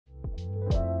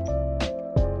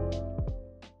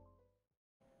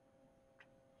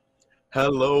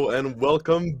Hello and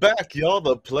welcome back, y'all.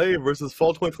 The Play versus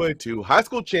Fall 2022 High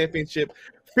School Championship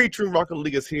featuring Rocket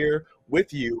League is here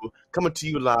with you, coming to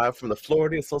you live from the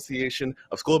Florida Association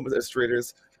of School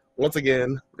Administrators. Once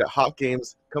again, we got hot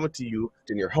games coming to you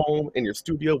in your home, in your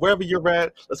studio, wherever you're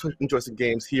at. Let's enjoy some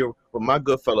games here with my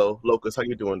good fellow Locus. How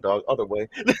you doing, dog? Other way.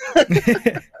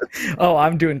 Oh,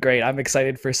 I'm doing great. I'm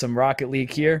excited for some Rocket League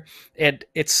here. And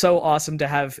it's so awesome to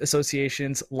have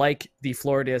associations like the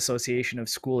Florida Association of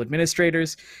School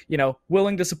Administrators,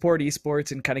 willing to support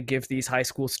esports and kind of give these high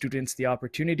school students the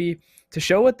opportunity to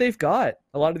show what they've got.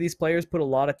 A lot of these players put a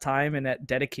lot of time and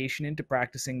dedication into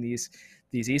practicing these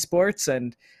esports,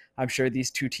 and I'm sure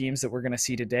these two teams that we're going to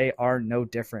see today are no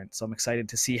different. So I'm excited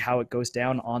to see how it goes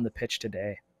down on the pitch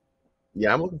today.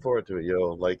 Yeah, I'm looking forward to it,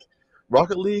 yo. Like,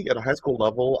 Rocket League at a high school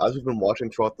level, as we've been watching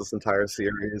throughout this entire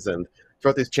series and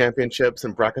throughout these championships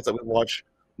and brackets that we watch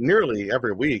nearly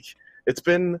every week, it's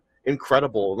been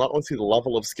incredible. Not only see the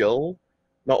level of skill,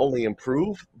 not only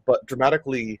improve, but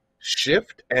dramatically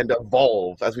shift and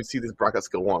evolve as we see these brackets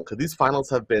go on. Because these finals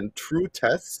have been true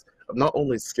tests of not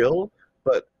only skill,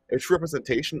 but a true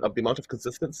representation of the amount of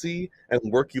consistency and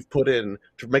work you've put in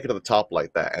to make it to the top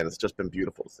like that. And it's just been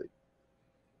beautiful to see.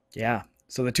 Yeah.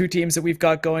 So the two teams that we've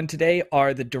got going today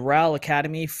are the Doral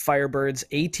Academy Firebirds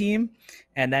A team,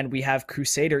 and then we have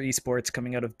Crusader Esports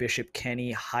coming out of Bishop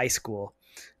Kenny High School.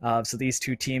 So these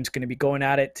two teams going to be going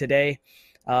at it today.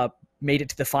 Made it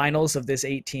to the finals of this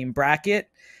 8-team bracket.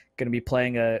 Going to be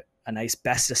playing a nice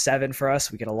best of 7 for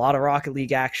us. We get a lot of Rocket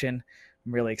League action.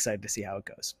 I'm really excited to see how it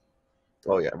goes.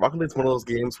 Oh yeah, Rocket League's one of those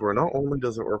games where not only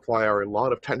does it require a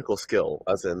lot of technical skill,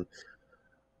 as in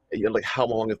like how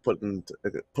long you've put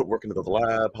work into the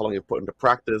lab, how long you've put into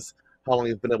practice, how long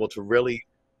you've been able to really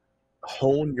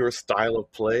hone your style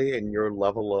of play and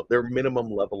their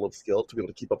minimum level of skill to be able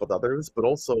to keep up with others, but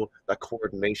also that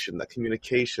coordination, that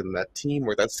communication, that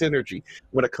teamwork, that synergy.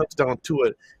 When it comes down to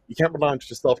it, you can't rely on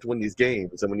yourself to win these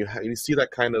games. And when you see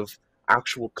that kind of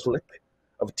actual click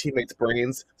of teammates'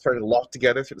 brains starting to lock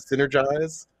together, start to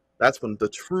synergize, that's when the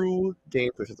true game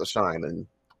starts to shine. And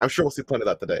I'm sure we'll see plenty of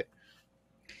that today.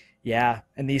 Yeah,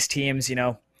 and these teams,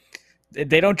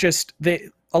 they don't just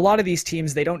a lot of these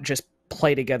teams, they don't just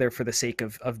play together for the sake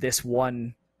of this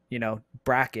one,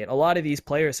 bracket. A lot of these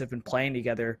players have been playing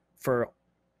together for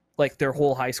like their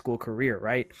whole high school career,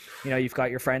 right? You've got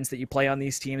your friends that you play on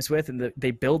these teams with, and they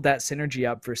build that synergy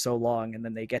up for so long, and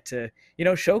then they get to,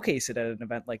 showcase it at an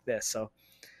event like this. So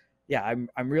yeah,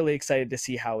 I'm really excited to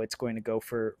see how it's going to go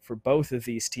for both of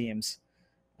these teams.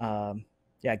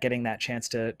 Yeah, getting that chance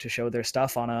to show their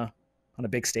stuff on a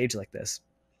big stage like this.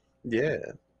 Yeah.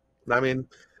 I mean,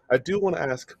 I do want to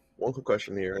ask one quick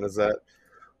question here, and is that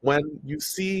when you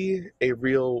see a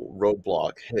real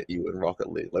roadblock hit you in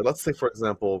Rocket League, like let's say, for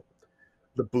example,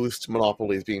 the boost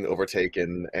monopoly is being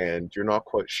overtaken and you're not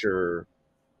quite sure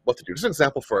what to do. Just an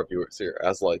example for our viewers here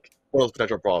as like one of those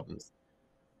potential problems.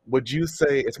 Would you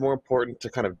say it's more important to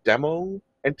kind of demo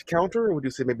and to counter, or would you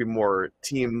say maybe more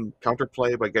team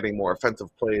counterplay by getting more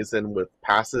offensive plays in with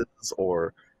passes?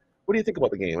 Or what do you think about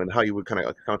the game and how you would kind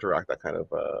of counteract that kind of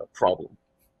problem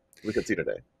we could see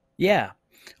today? Yeah,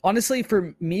 honestly,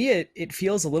 for me, it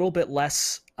feels a little bit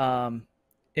less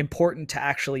important to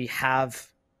actually have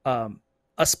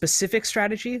a specific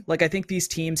strategy. Like I think these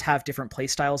teams have different play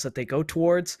styles that they go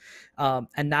towards,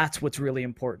 and that's what's really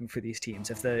important for these teams.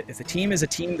 If the team is a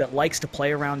team that likes to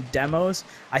play around demos,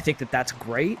 I think that's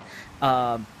great.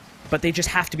 But they just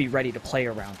have to be ready to play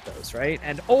around those, right?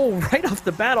 And right off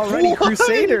the bat already, what?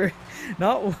 Crusader,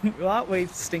 not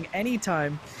wasting any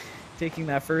time, taking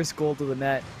that first goal to the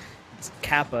net. It's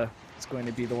Kappa is going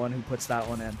to be the one who puts that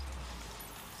one in.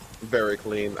 Very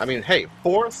clean. I mean, hey,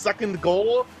 4-second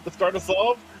goal to start us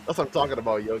off? That's what I'm talking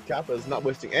about, yo. Kappa is not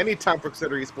wasting any time for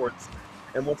Crusader Esports.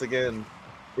 And once again,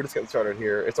 we're just getting started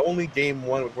here. It's only game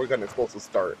 1 before we got an explosive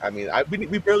start. I mean,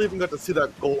 we barely even got to see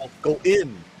that goal go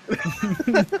in.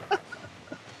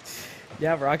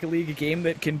 Yeah, Rocket League, a game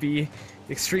that can be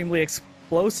extremely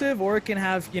explosive, or it can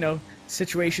have,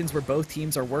 situations where both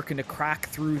teams are working to crack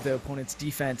through the opponent's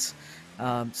defense.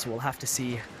 So we'll have to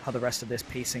see how the rest of this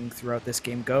pacing throughout this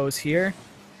game goes here.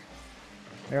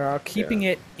 They're keeping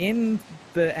it in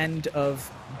the end of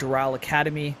Doral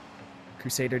Academy.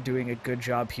 Crusader doing a good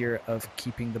job here of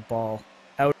keeping the ball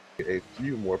out. A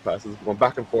few more passes going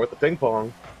back and forth. The ping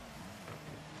pong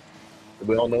that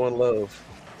we all know and love.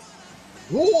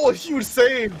 Whoa, a huge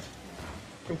save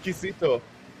from Kisito.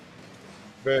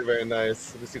 Very, very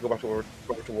nice. Let's see, go back towards.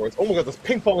 Oh my god, this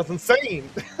ping pong is insane!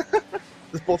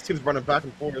 This both teams running back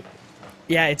and forth.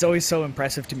 Yeah, it's always so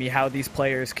impressive to me how these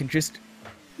players can just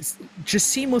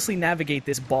just seamlessly navigate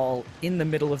this ball in the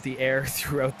middle of the air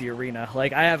throughout the arena.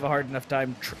 Like, I have a hard enough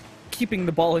time keeping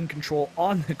the ball in control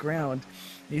on the ground.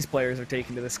 These players are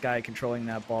taking to the sky, controlling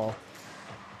that ball.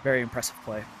 Very impressive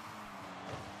play.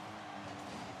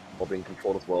 Ball being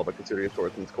controlled as well by considering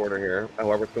towards in this corner here.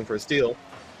 However, it's going for a steal.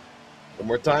 One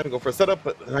more time, go for a setup,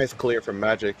 but nice clear from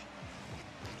Magic.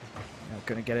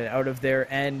 Gonna get it out of there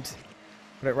and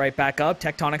put it right back up.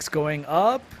 Tectonic's going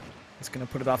up. It's gonna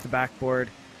put it off the backboard.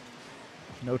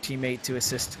 No teammate to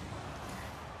assist.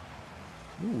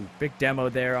 Ooh, big demo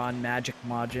there on Magic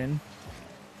Majin.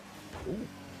 Ooh.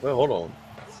 Well, hold on.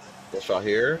 Little shot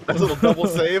here. Nice little double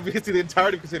save. You can see the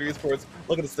entirety of Crusader Esports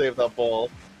looking to save that ball.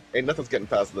 Ain't nothing's getting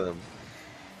past them.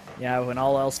 Yeah, when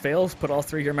all else fails, put all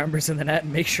 3 of your members in the net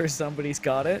and make sure somebody's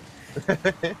got it.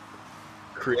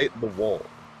 Create the wall.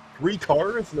 3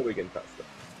 cars, nobody getting past them.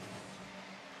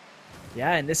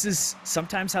 Yeah, and this is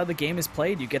sometimes how the game is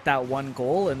played. You get that 1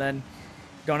 goal, and then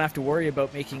you don't have to worry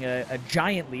about making a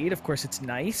giant lead. Of course, it's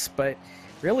nice, but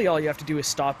really all you have to do is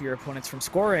stop your opponents from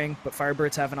scoring. But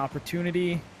Firebirds have an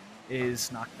opportunity,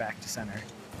 is knocked back to center.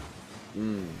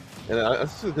 And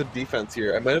that's a good defense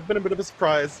here. It might have been a bit of a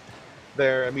surprise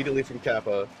there immediately from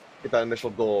Kappa, get that initial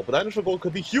goal. But that initial goal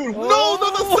could be huge. Oh! No,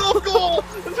 not the self goal!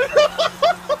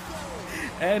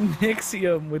 And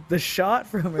Nixium with the shot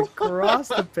from across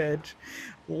the pitch.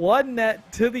 1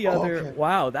 net to the other. Okay.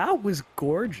 Wow, that was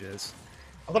gorgeous.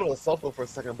 I thought it was a self goal for a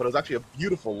second, but it was actually a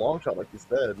beautiful long shot, like you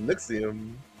said.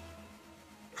 Nixium.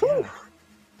 Whew.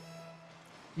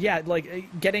 Yeah,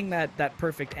 like getting that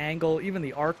perfect angle, even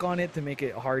the arc on it to make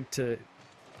it hard to,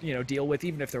 deal with,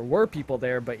 even if there were people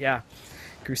there. But yeah,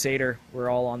 Crusader were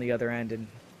all on the other end and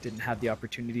didn't have the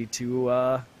opportunity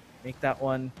to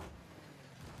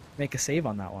make a save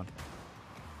on that one.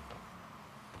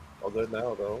 All good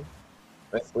now, though.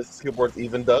 Nice. At least the skill board's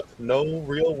evened up. No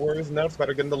real worries now. It's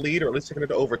better getting the lead, or at least taking it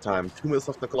to overtime. 2 minutes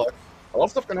left to collect. A lot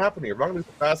of stuff can happen here. If it's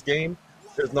a fast game,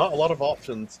 there's not a lot of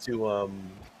options to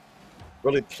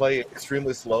really play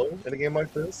extremely slow in a game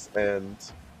like this, and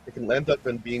it can end up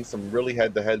in being some really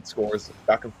head-to-head scores,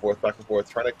 back and forth,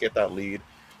 trying to get that lead,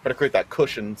 trying to create that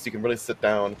cushion so you can really sit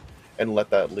down and let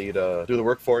that lead do the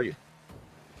work for you.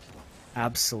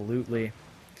 Absolutely.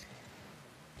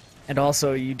 And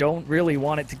also, you don't really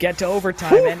want it to get to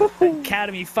overtime. And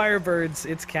Academy Firebirds,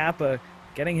 it's Kappa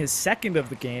getting his 2nd of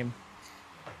the game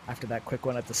after that quick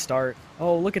one at the start.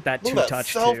 Oh, look at that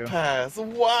 2-touch, too. Self-pass,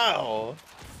 wow!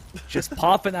 Just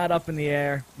popping that up in the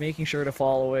air, making sure to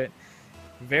follow it.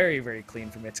 Very, very clean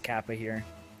from its Kappa here.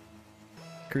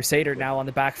 Crusader now on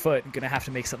the back foot, going to have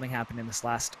to make something happen in this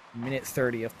last minute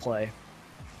 30 of play.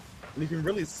 And you can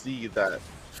really see that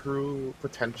true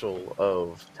potential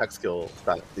of tech skill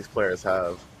that these players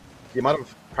have. The amount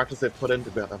of practice they've put in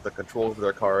to have the control over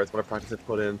their cards, the amount of practice they've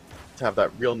put in to have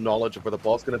that real knowledge of where the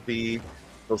ball's going to be,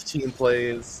 those team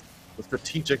plays, the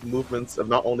strategic movements of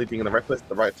not only being in the right place at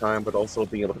the right time, but also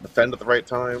being able to defend at the right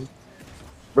time.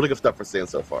 Really good stuff for seeing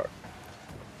so far.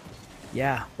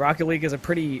 Yeah, Rocket League is a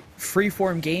pretty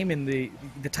free-form game in the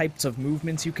types of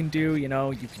movements you can do. You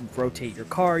can rotate your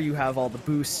car, you have all the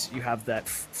boosts, you have that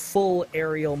full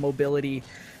aerial mobility.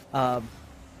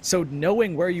 So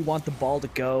knowing where you want the ball to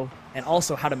go and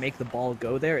also how to make the ball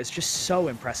go there is just so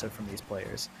impressive from these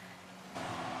players.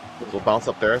 A little bounce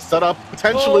up there, set up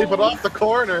potentially, but off the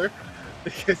corner.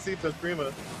 You can see Prima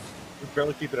is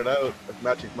barely keeping it out.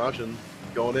 Magic Majin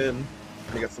going in.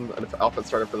 And you get some outfit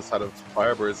started for the side of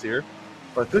Firebirds here.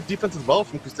 But good defense as well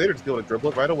from Crusader to be able to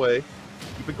dribble it right away.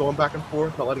 Keep it going back and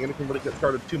forth, not letting anything really get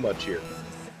started too much here.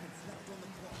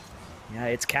 Yeah,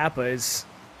 it's Kappa is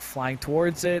flying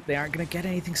towards it. They aren't going to get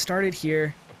anything started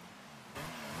here.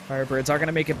 Firebirds are going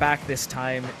to make it back this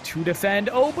time to defend.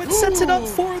 Oh, but sets it up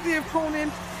for the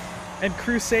opponent. And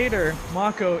Crusader,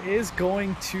 Mako, is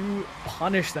going to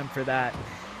punish them for that.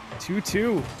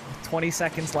 2-2 with 20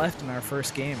 seconds left in our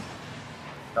first game.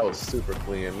 That was super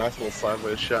clean. Nice little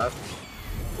sideways shot.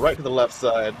 Right to the left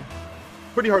side.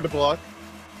 Pretty hard to block.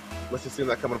 Unless you've seen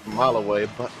that coming from a mile away,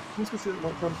 but who's going to see that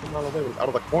coming from a mile away out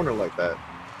of the corner like that?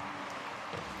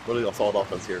 Really a solid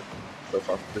offense here so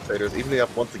far for the Crusaders. Evening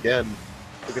up once again.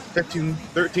 We get 13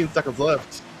 seconds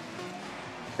left.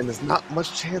 And there's not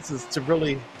much chances to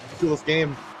really do this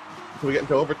game until we get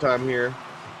into overtime here.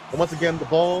 And once again,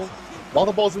 while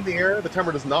the ball's in the air, the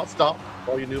timer does not stop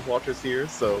for all you new watchers here,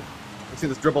 so we've seen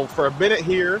this dribble for a minute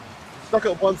here. Stuck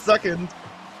at 1 second.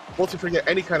 Once we forget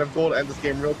any kind of goal to end this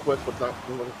game real quick, but not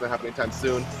going to happen anytime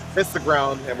soon. Hits the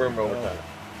ground, and we're in overtime.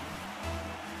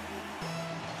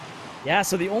 Yeah,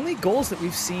 so the only goals that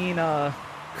we've seen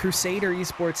Crusader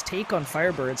Esports take on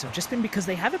Firebirds have just been because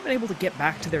they haven't been able to get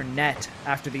back to their net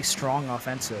after these strong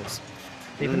offensives.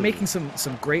 They've been making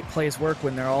some great plays work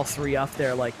when they're all three up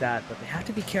there like that, but they have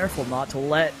to be careful not to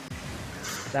let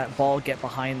that ball get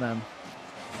behind them.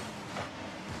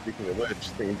 Speaking of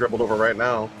which, being dribbled over right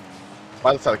now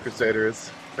by the side of Crusaders.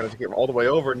 Trying to take him all the way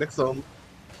over. Nixon.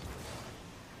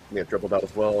 Yeah, dribbled out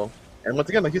as well. And once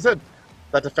again, like you said,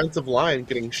 that defensive line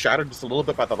getting shattered just a little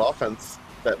bit by that offense.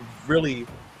 They're really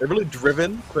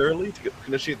driven, clearly, to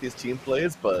initiate these team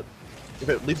plays, but if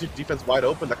it leaves your defense wide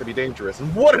open, that could be dangerous.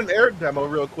 And what an air demo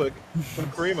real quick from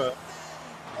Karima.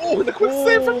 Oh, and a quick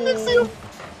save from Nixium!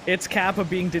 It's Kappa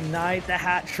being denied the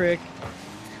hat trick.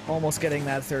 Almost getting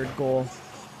that third goal.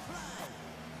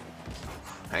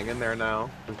 Hang in there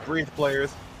now. Just breathe,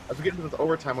 players. As we get into this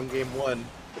overtime on game one,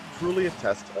 it's truly a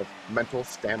test of mental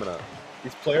stamina.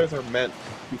 These players are meant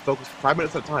to be focused 5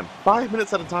 minutes at a time. 5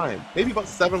 minutes at a time. Maybe about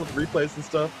 7 with replays and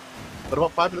stuff, but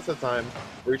about 5 minutes at a time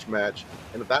for each match.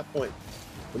 And at that point,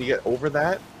 when you get over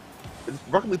that,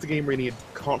 Rocket League's a game where you need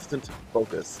constant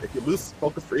focus. If you lose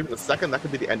focus for even a second, that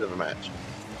could be the end of the match.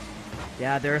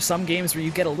 Yeah, there are some games where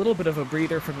you get a little bit of a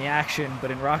breather from the action,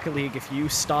 but in Rocket League, if you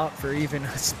stop for even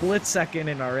a split second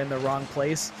and are in the wrong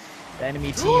place, the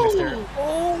enemy team, if they're...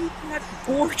 Oh, that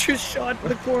gorgeous shot in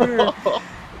the corner!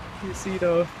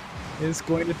 Yusito is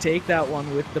going to take that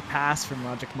one with the pass from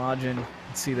Logic Majin.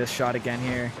 Let's see this shot again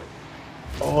here.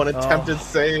 Oh, an attempted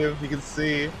save, you can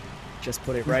see. Just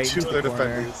put it right two into the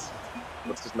corner. Defenders.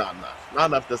 That's just not enough. Not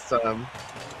enough this time.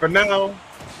 For now,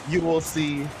 you will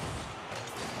see...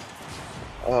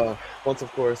 once,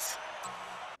 of course.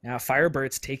 Now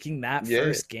Firebirds taking that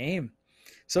first game.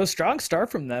 So strong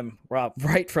start from them,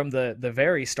 right from the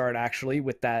very start, actually,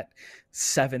 with that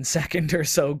 7-second or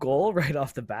so goal right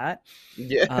off the bat.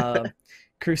 Yeah.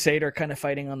 Crusader kind of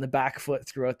fighting on the back foot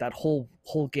throughout that whole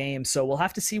game. So we'll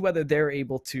have to see whether they're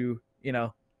able to,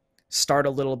 start a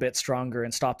little bit stronger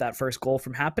and stop that first goal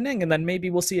from happening. And then maybe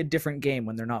we'll see a different game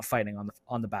when they're not fighting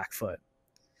on the back foot.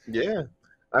 Yeah.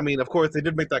 I mean, of course, they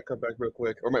did make that comeback real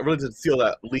quick, or really did seal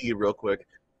that lead real quick,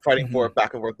 fighting for it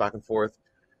back and forth, back and forth.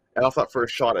 And off that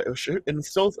first shot, it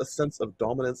instills a sense of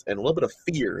dominance and a little bit of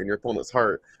fear in your opponent's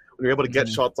heart when you're able to get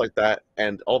shots like that,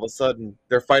 and all of a sudden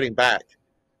they're fighting back,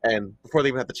 and before they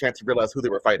even had the chance to realize who they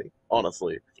were fighting.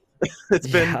 Honestly,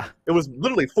 it was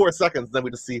literally 4 seconds, and then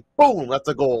we just see boom, that's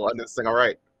a goal, and this thing, all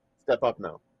right, step up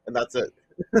now, and that's it.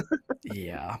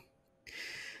 Yeah.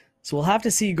 So we'll have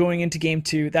to see going into game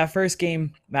two, that first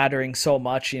game mattering so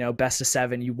much, best of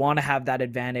 7. You want to have that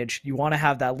advantage. You want to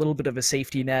have that little bit of a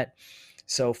safety net.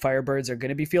 So Firebirds are going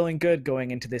to be feeling good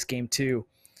going into this game too,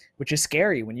 which is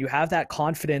scary when you have that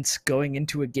confidence going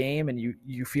into a game and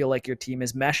you feel like your team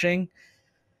is meshing.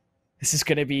 This is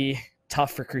going to be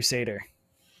tough for Crusader.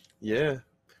 Yeah.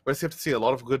 We're going to have to see a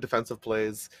lot of good defensive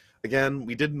plays. Again,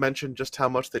 we did mention just how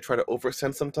much they try to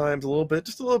overextend sometimes,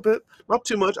 just a little bit. Not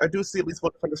too much. I do see at least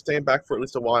one defender staying back for at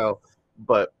least a while.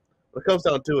 But when it comes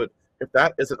down to it, if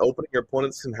that is an opening your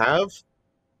opponents can have,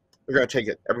 they're going to take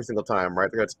it every single time,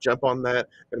 right? They're going to jump on that.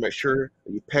 They're going to make sure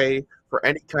that you pay for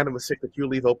any kind of mistake that you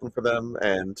leave open for them.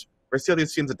 And we're going to see how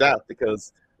these teams adapt,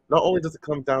 because not only does it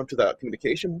come down to that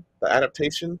communication, the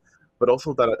adaptation, but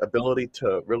also that ability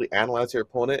to really analyze your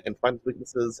opponent and find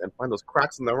weaknesses and find those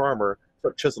cracks in their armor,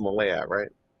 start chiseling the layout, right?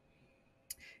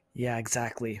 Yeah,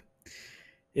 exactly.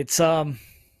 It's a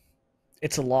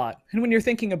lot. And when you're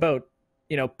thinking about,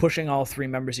 pushing all 3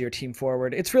 members of your team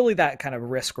forward, it's really that kind of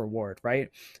risk reward, right?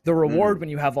 The reward when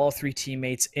you have all 3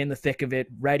 teammates in the thick of it,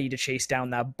 ready to chase down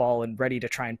that ball and ready to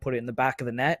try and put it in the back of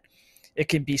the net, it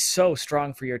can be so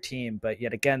strong for your team. But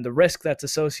yet again, the risk that's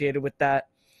associated with that,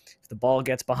 if the ball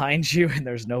gets behind you and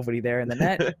there's nobody there in the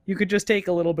net, you could just take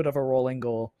a little bit of a rolling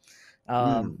goal.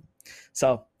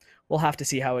 So we'll have to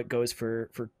see how it goes for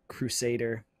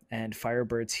Crusader and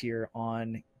Firebirds here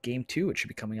on game 2, which should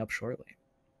be coming up shortly.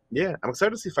 Yeah, I'm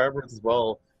excited to see Firebirds as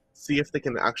well, see if they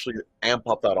can actually amp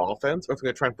up that offense, or if they're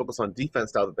going to try and focus on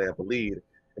defense now that they have a lead,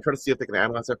 and try to see if they can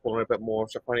analyze their opponent a bit more,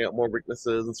 start finding out more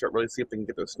weaknesses, and start really see if they can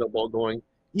get their snowball going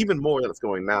even more than it's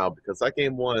going now, because that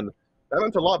game 1, that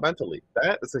meant a lot mentally.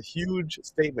 That is a huge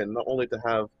statement, not only to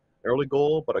have an early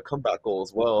goal, but a comeback goal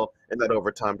as well in that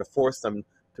overtime, to force them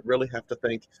to really have to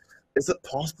think, is it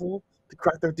possible to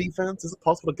crack their defense? Is it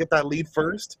possible to get that lead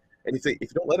first? And if you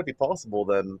don't let it be possible,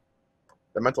 then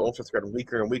the mental illness is getting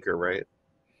weaker and weaker, right?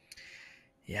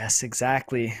 Yes,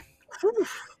 exactly. Whew.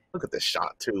 Look at this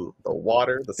shot, too. The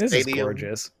water, the stadium. This is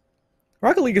gorgeous.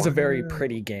 Rocket League is a very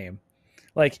pretty game.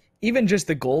 Like, even just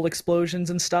the goal explosions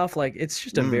and stuff, like, it's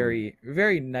just a very,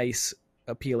 very nice,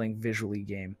 appealing visually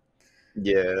game.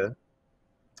 Yeah.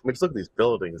 I mean, just look at these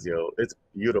buildings, yo. It's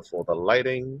beautiful. The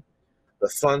lighting, the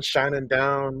sun shining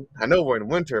down. I know we're in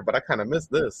winter, but I kind of miss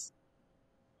this.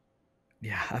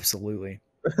 Yeah, absolutely.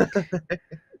 I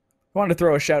wanted to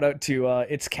throw a shout out to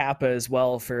it's Kappa as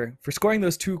well for scoring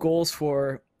those 2 goals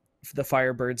for the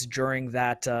Firebirds during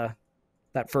that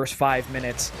first 5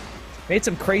 minutes. Made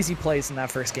some crazy plays in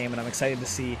that first game, and I'm excited to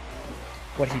see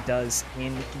what he does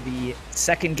in the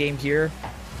second game here.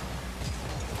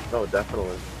 Oh,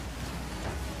 definitely.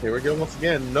 Here we go once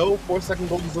again. No 4-second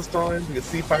goals this time. You can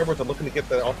see Firebirds are looking to get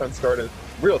the offense started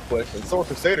real quick, and so are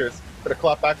Crusaders. Better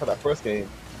clap back for that first game.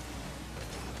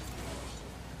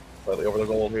 Slightly over the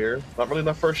goal here. Not really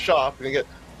enough for a shot. We're going to get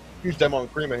huge demo on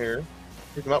Prima here.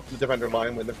 Pick them up from the defender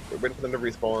line, waiting for them to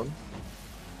respawn.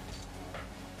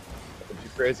 Nothing too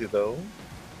crazy, though.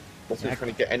 Mostly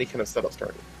trying to get any kind of setup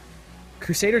started.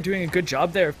 Crusader doing a good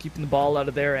job there of keeping the ball out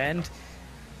of their end.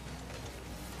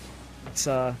 It's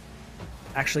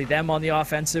actually them on the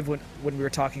offensive when we were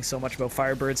talking so much about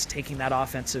Firebirds taking that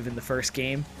offensive in the first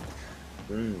game.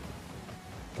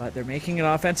 But they're making an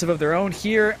offensive of their own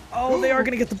here. Oh, they are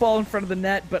going to get the ball in front of the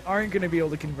net, but aren't going to be able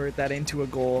to convert that into a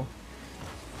goal.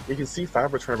 You can see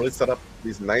Firebirds trying to really set up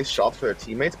these nice shots for their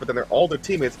teammates, but then all their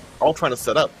teammates all trying to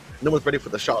set up. No one's ready for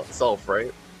the shot itself,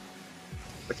 right?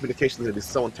 The communication is going to be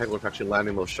so integral to actually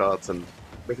landing those shots and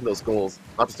making those goals,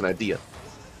 not just an idea.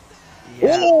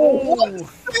 Yeah. Oh, what a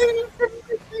save from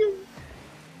you!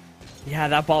 Yeah,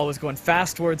 that ball was going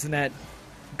fast towards the net.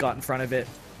 Got in front of it.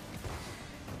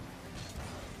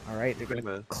 All right, they're going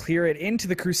to clear it into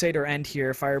the Crusader end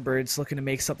here. Firebirds looking to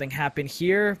make something happen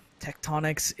here.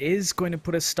 Tectonics is going to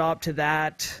put a stop to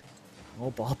that.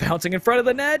 Oh, ball bouncing in front of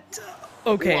the net.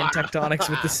 Okay, wow. And Tectonics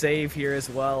with the save here as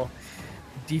well.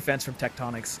 Defense from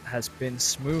Tectonics has been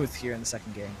smooth here in the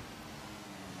second game.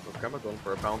 Gamma going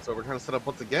for a bounce over, trying to set up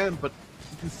once again, but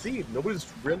you can see nobody's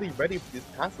really ready for these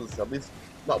passes, at least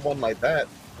not one like that.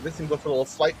 This seems to go for a little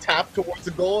slight tap towards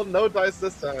the goal. No dice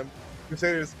this time.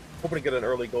 Crusaders hoping to get an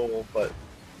early goal, but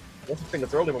once you think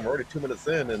it's early when we're already 2 minutes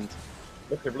in and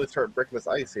look to really start breaking this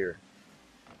ice here.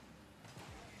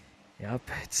 Yep,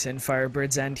 it's in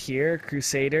Firebirds' end here.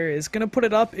 Crusader is going to put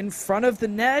it up in front of the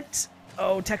net.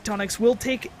 Oh, Tectonics will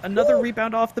take another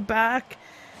rebound off the back.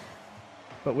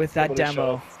 But with that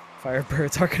demo,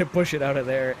 Firebirds are going to push it out of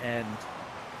there and...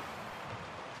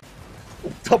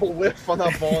 Double whiff on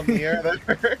that ball in the air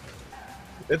there.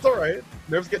 It's all right.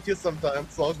 Nerves get to you sometimes.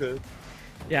 It's all good.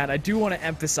 Yeah, and I do want to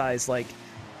emphasize, like,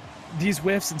 these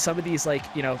whiffs and some of these, like,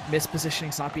 you know,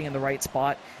 mispositionings, not being in the right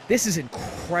spot, this is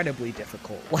incredibly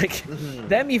difficult. Like,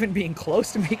 them even being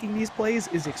close to making these plays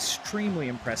is extremely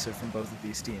impressive from both of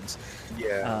these teams.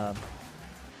 Yeah.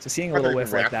 So seeing a little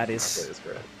whiff like that is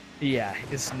yeah,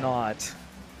 is not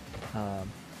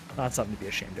something to be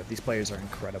ashamed of. These players are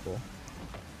incredible.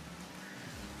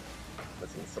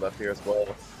 Let's set up here as well.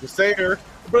 Crusader,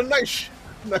 but a nice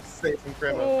save from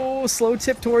Crema. Oh, slow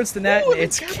tip towards the net. Oh,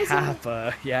 it's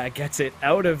Kappa. Yeah, gets it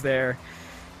out of there.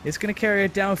 It's going to carry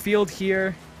it downfield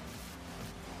here.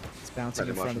 It's bouncing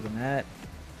in front of the net.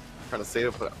 Trying to save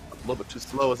it, but a little bit too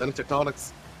slow as any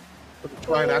Tectonics.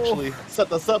 Try and actually set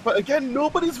this up, but again,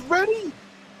 nobody's ready.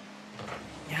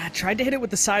 Yeah, tried to hit it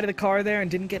with the side of the car there and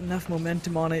didn't get enough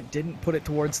momentum on it. Didn't put it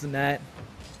towards the net.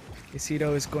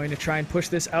 Casito is going to try and push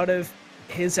this out of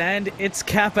his end. It's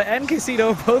Kappa and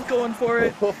Casito both going for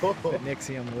it. But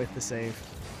Nixium with the save.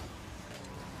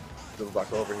 Goes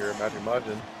back over here, Magic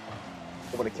Margin.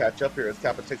 Going to catch up here as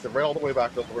Kappa takes it right all the way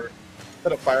back over.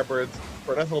 Set up Firebirds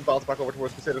for a nice little bounce back over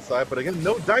towards Crusader's side. But again,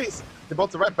 no dice. They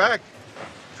bounce it right back.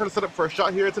 Trying to set up for a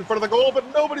shot here. It's in front of the goal, but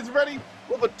nobody's ready.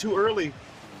 A little bit too early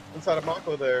inside of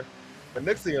Mako there. But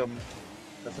Nixium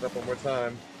sets it up one more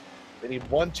time. They need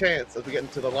one chance as we get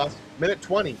into the last minute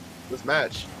 20 of this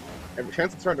match. And the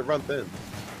chances are starting to run thin.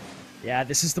 Yeah,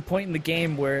 this is the point in the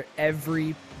game where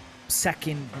every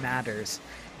second matters.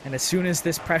 And as soon as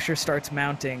this pressure starts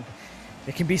mounting,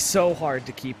 it can be so hard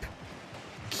to keep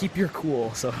your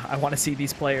cool. So I want to see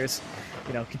these players,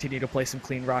 you know, continue to play some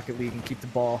clean Rocket League and keep the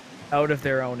ball out of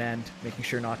their own end, making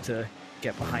sure not to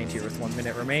get behind here with 1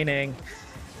 minute remaining.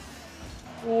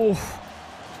 Ooh,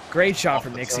 great shot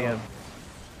from Nixium.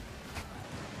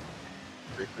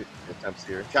 Great attempts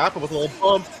here. Kappa with a little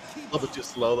bump. A little bit too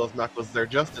slow. Those knuckles there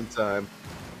just in time.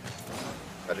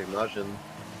 Magic Najin.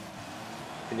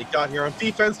 And he got here on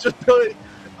defense. Just really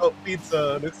outbeats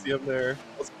Nixium there.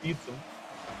 Almost beats him.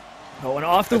 Oh, and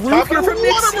off the roof here from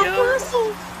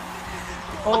Nixium.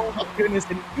 Oh my goodness,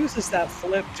 and he uses that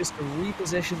flip just to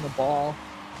reposition the ball.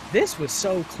 This was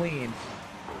so clean.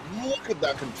 Look at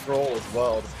that control as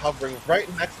well. Just hovering right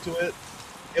next to it.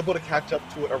 Able to catch up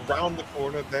to it around the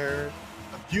corner there.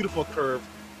 A beautiful curve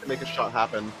to make a shot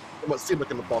happen in what seemed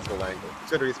like an impossible angle.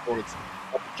 Considering his opponents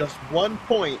up just 1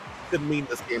 point didn't mean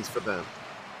this game's for them.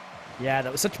 Yeah,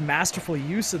 that was such masterful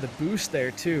use of the boost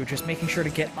there too. Just making sure to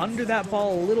get under that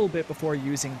ball a little bit before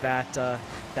using that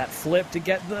that flip to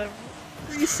get the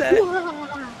reset.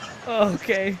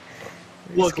 Okay,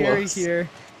 very scary here.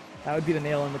 That would be the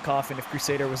nail in the coffin if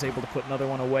Crusader was able to put another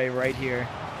one away right here.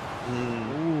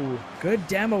 Ooh, good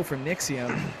demo from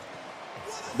Nixium.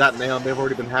 That nail may have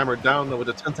already been hammered down though with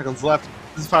the 10 seconds left.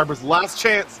 This is Firebird's last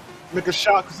chance to make a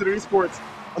shot. Crusader Esports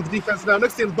on the defense now.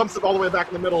 Nixium bumps it all the way back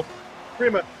in the middle.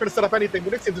 Prima trying to set up anything,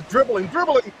 but Nixium's dribbling,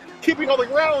 keeping all the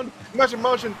ground. Magic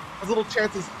Motion has little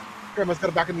chances. Prima's got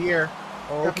it back in the air.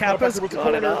 Oh, Kappa's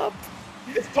got it up.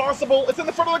 It's possible. It's in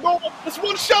the front of the goal. It's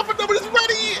one shot, but nobody's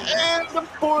ready. And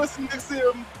of course,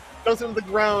 Nixium goes into the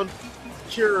ground to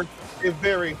secure a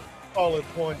very solid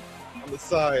point on the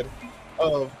side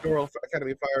of Doral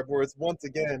Academy Fireboards. Once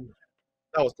again,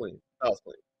 that was clean. That was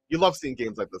clean. You love seeing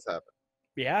games like this happen.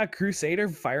 Yeah, Crusader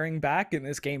firing back in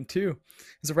this game too.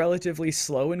 It's a relatively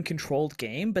slow and controlled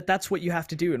game, but that's what you have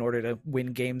to do in order to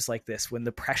win games like this when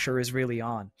the pressure is really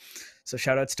on. So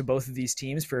shoutouts to both of these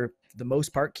teams for the most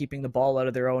part keeping the ball out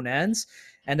of their own ends,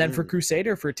 and then for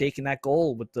Crusader for taking that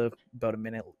goal with about a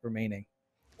minute remaining.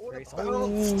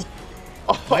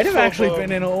 Oh, might have actually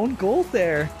been an own goal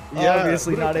there. Yeah,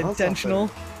 obviously not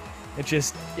intentional. It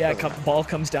just, yeah, the ball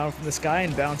comes down from the sky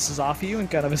and bounces off you in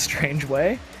kind of a strange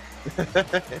way.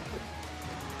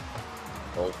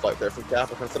 Old fight there from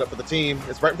Kappa, trying to set up for the team.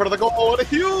 It's right in front of the goal, and a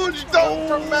huge dunk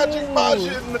from Magic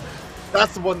Motion.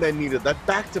 That's the one they needed. That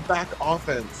back-to-back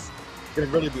offense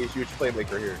can really be a huge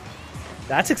playmaker here.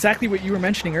 That's exactly what you were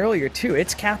mentioning earlier, too.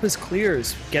 It's Kappa's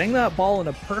clears. Getting that ball in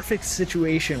a perfect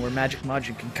situation where Magic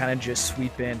Motion can kind of just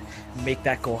sweep in and make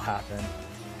that goal happen.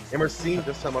 And we're seeing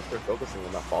just how much they're focusing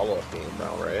on that follow-up game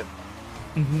now, right?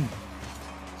 Mm-hmm.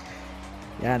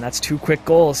 Yeah, and that's 2 quick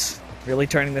goals. Really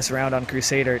turning this around on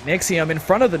Crusader. Nixium in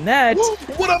front of the net.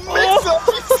 What a mix-up!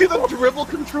 You see the dribble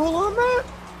control on that?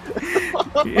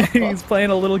 He's playing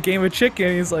a little game of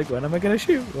chicken. He's like, when am I going to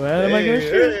shoot? When am I going to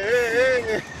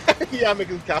shoot? Yeah,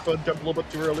 making Kappa jump a little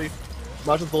bit too early.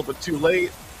 Motion's a little bit too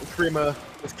late. And Prima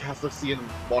just cast the sea and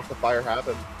watch the fire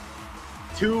happen.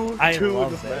 2-2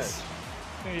 in this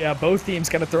match. Yeah, both teams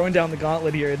kind of throwing down the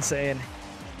gauntlet here and saying,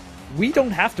 we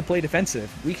don't have to play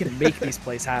defensive. We can make these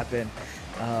plays happen.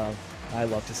 I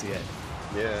love to see it.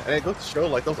 Yeah, and it goes to show,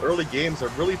 like, those early games are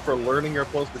really for learning your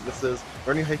opponent's weaknesses,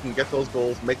 learning how you can get those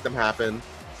goals, make them happen,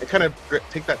 and kind of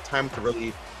take that time to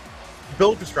really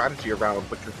build your strategy around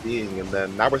what you're seeing. And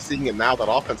then now we're seeing it now, that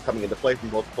offense coming into play from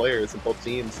both players and both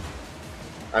teams.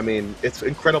 I mean, it's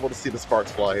incredible to see the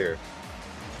sparks fly here.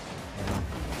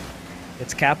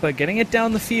 It's Kappa getting it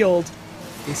down the field.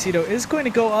 Aceto is going to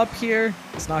go up here.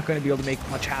 He's not going to be able to make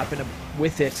much happen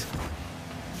with it.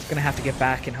 He's going to have to get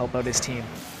back and help out his team.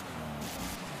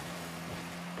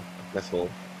 Nice little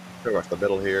go rush the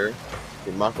middle here.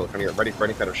 Mako trying to get ready for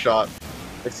any kind of shot.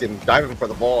 I see him diving for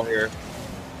the ball here.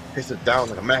 Takes it down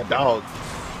like a mad dog.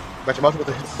 Magic Mako with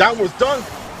a downwards dunk.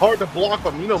 Hard to block,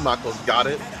 but Mako's got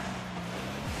it.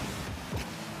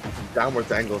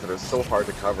 Downwards angles that are so hard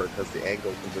to cover because the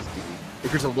angle can just be,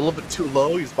 if you're a little bit too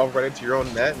low, you just bump right into your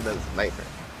own net, and then it's a nightmare.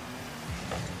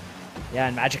 Yeah,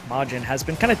 and Magic Majin has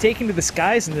been kind of taken to the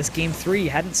skies in this game 3.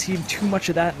 Hadn't seen too much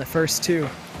of that in the first 2,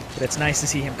 but it's nice to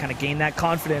see him kind of gain that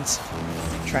confidence,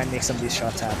 try and make some of these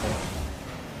shots happen.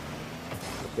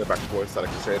 Let's go back to both side of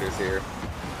Crusaders here.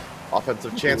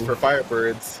 Offensive chance for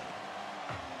Firebirds.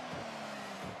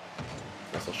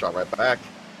 Nice shot right back,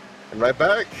 and right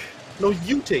back. No,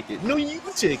 you take it. No, you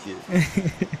take it.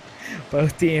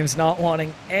 Both teams not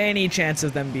wanting any chance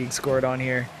of them being scored on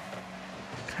here.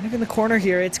 Kind of in the corner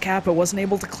here. It's Kappa. Wasn't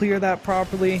able to clear that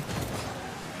properly.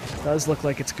 Does look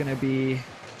like it's going to be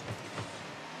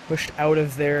pushed out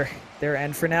of their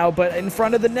end for now, but in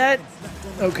front of the net.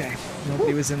 Okay.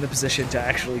 Nobody was in the position to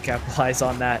actually capitalize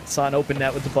on that. Saw an open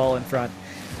net with the ball in front.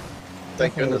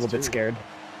 Thank goodness, a little bit scared.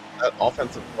 That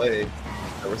offensive play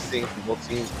that we're seeing from both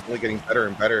teams really getting better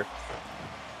and better.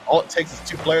 All it takes is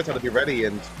 2 players have to be ready,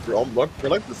 and we're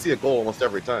likely to see a goal almost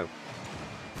every time.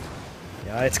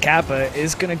 Yeah, it's Kappa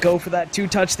is going to go for that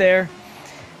 2-touch there.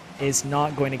 Is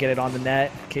not going to get it on the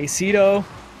net. Quesito.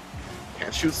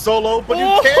 Can't shoot solo, but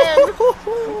you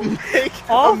can make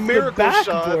off a miracle the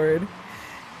backboard.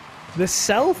 The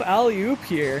self alley-oop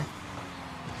here.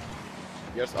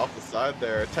 Yes, off the side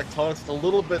there. Tectonic's a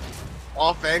little bit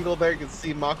off angle there. You can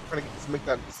see Mako trying to make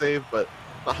that save, but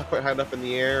not quite high enough in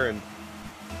the air. And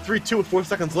 3-2 with 4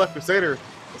 seconds left. Crusader,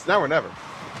 it's now or never.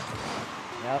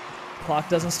 Yep. Clock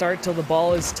doesn't start till the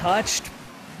ball is touched.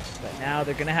 But now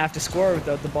they're going to have to score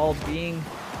without the ball being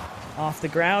off the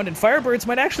ground. And Firebirds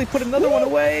might actually put another one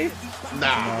away.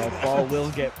 Nah. No, ball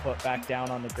will get put back down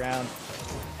on the ground.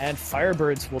 And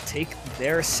Firebirds will take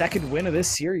their second win of this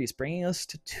series, bringing us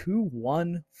to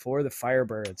 2-1 for the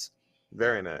Firebirds.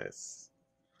 Very nice.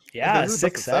 Yeah, this is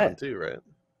six best of 7 set. too, right?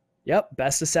 Yep,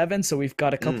 best of 7. So we've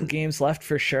got a couple games left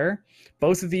for sure.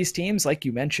 Both of these teams, like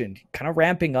you mentioned, kind of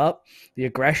ramping up. The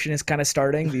aggression is kind of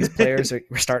starting. These players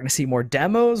we're starting to see more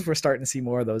demos. We're starting to see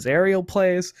more of those aerial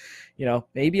plays. You know,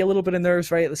 maybe a little bit of nerves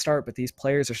right at the start, but these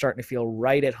players are starting to feel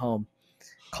right at home,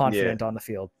 confident on the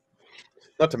field.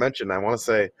 Not to mention, I want to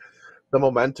say the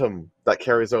momentum that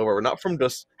carries over, not from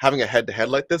just having a head-to-head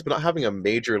like this, but not having a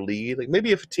major lead. Like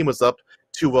maybe if a team was up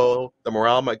 2-0, the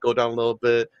morale might go down a little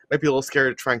bit. Might be a little scary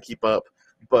to try and keep up.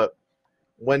 But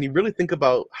when you really think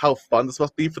about how fun this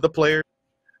must be for the players,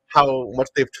 how much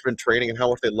they've been training and how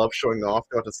much they love showing off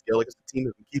throughout the skill, like if the team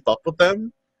can keep up with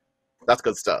them, that's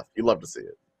good stuff. You love to see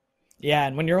it. Yeah,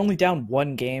 and when you're only down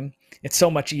one game, it's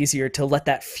so much easier to let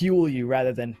that fuel you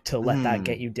rather than to let that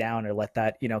get you down or let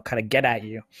that, kind of get at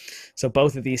you. So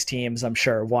both of these teams, I'm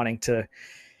sure, wanting to,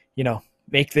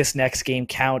 make this next game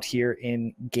count here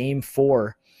in game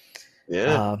 4.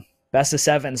 Yeah. Best of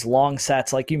 7s, long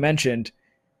sets, like you mentioned.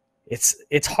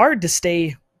 It's hard to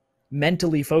stay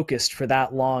mentally focused for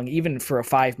that long, even for a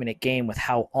 5-minute game with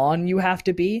how on you have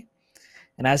to be.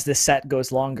 And as this set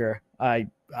goes longer,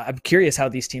 I'm curious how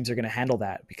these teams are going to handle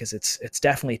that, because it's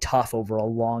definitely tough over a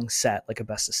long set like a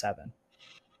best of 7.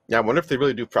 Yeah, I wonder if they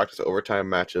really do practice overtime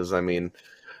matches. I mean,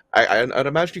 I'd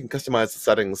imagine you can customize the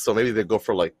settings, so maybe they go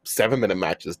for like 7-minute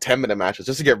matches, 10-minute matches,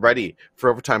 just to get ready for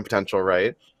overtime potential,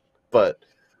 right? But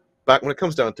back when it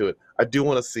comes down to it, I do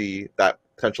want to see that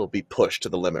potential be pushed to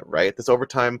the limit, right? This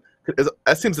overtime,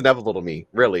 that seems inevitable to me,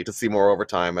 really, to see more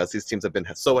overtime, as these teams have been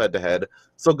so head-to-head,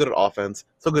 so good at offense,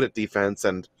 so good at defense,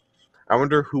 and I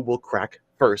wonder who will crack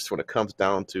first when it comes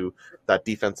down to that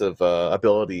defensive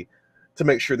ability to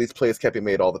make sure these plays can't be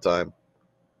made all the time.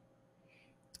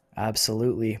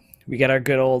 Absolutely. We get our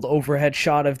good old overhead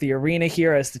shot of the arena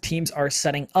here as the teams are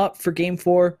setting up for Game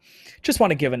 4. Just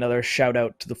want to give another shout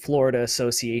out to the Florida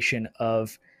Association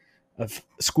of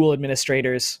School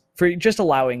Administrators for just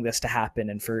allowing this to happen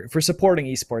and for supporting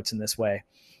esports in this way.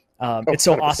 It's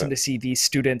so 100%. awesome to see these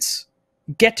students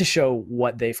get to show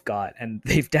what they've got, and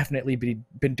they've definitely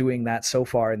been doing that so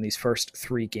far in these first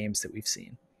 3 games that we've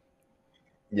seen.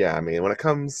 Yeah, I mean, when it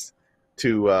comes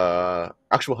to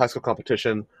actual high school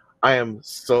competition, I am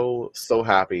so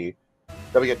happy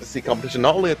that we get to see competition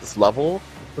not only at this level,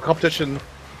 but competition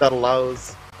that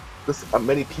allows this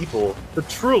many people to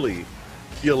truly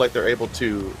feel like they're able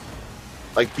to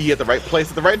be at the right place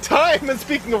at the right time. And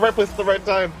speaking of right place at the right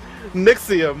time,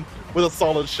 Nixium with a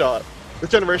solid shot. This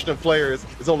generation of players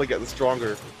is only getting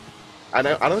stronger. I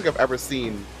don't think I've ever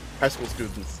seen high school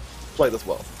students play this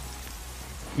well.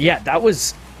 Yeah, that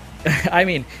was... I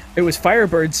mean, it was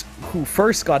Firebirds who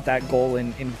first got that goal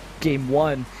in Game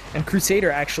 1, and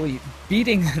Crusader actually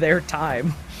beating their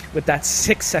time with that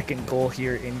 6-second goal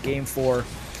here in Game 4.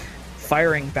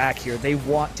 Firing back here. They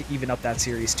want to even up that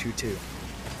series 2-2.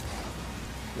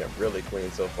 Yeah, really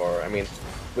clean so far. I mean,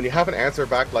 when you have an answer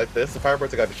back like this, the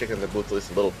Firebirds have got to be shaking their boots at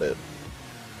least a little bit.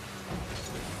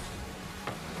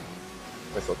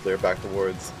 Nice little clear back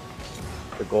towards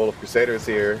the goal of Crusaders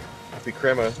here. The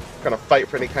Crema kind of fight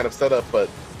for any kind of setup, but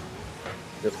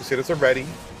the Crusaders are ready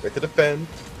to defend.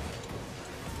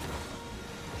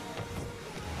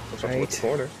 Right. The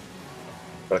corner.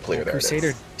 Gotta clear there.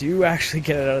 Crusader do actually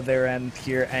get it out of their end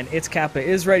here, and It's Kappa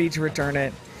is ready to return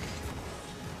it.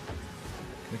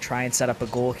 Gonna try and set up a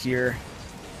goal here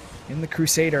in the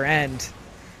Crusader end.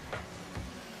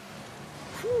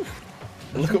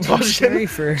 Look at Boston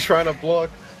trying to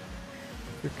block.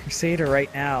 The Crusader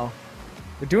right now.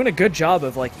 They're doing a good job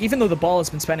of, even though the ball has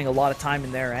been spending a lot of time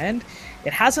in their end,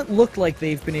 it hasn't looked like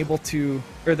they've been able to,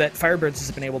 or that Firebirds has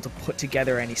been able to put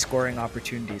together any scoring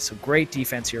opportunities. So great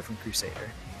defense here from Crusader.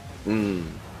 And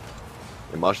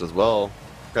Mosh as well.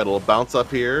 Got a little bounce up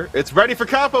here. It's ready for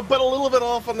Kappa, but a little bit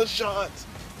off on the shot.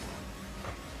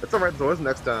 It's alright, though.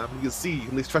 Next time, you can see, you can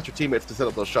at least trust your teammates to set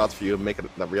up those shots for you and make it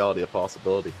a reality a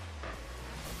possibility.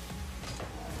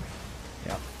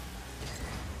 Yeah.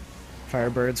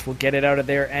 Firebirds will get it out of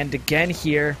their end again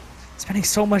here. Spending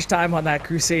so much time on that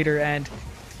Crusader end,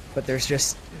 but they're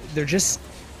just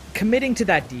committing to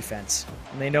that defense.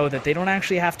 And they know that they don't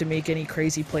actually have to make any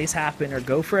crazy plays happen or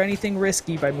go for anything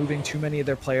risky by moving too many of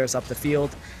their players up the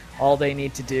field. All they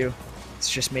need to do is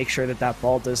just make sure that that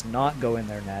ball does not go in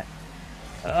their net.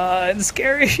 And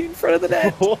Scary in front of the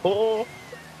net.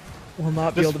 Will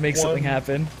not be able to make something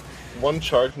happen. One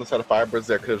charge from the side of Firebirds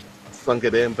there could have sunk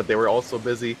it in, but they were also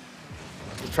busy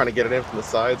just trying to get it in from the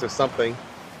sides or something.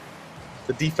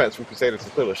 The defense from Crusaders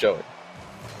is clearly showing.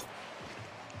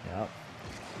 Yep.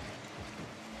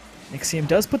 Nixium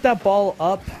does put that ball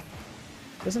up.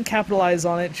 Doesn't capitalize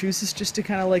on it. Chooses just to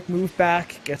kind of like move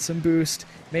back, get some boost,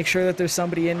 make sure that there's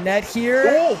somebody in net here.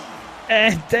 Oh!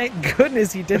 And thank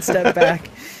goodness he did step back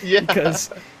Yeah.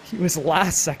 because he was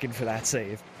last second for that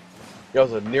save. That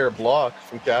was a near block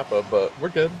from Kappa, but we're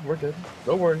good. We're good.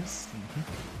 No worries.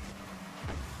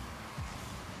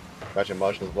 Imagine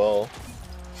Majin as well.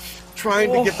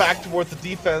 Trying to get back towards the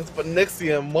defense, but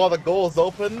Nixium, while the goal is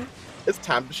open, it's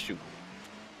time to shoot.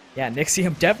 Yeah,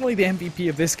 Nixium definitely the MVP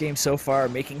of this game so far,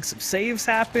 making some saves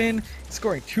happen,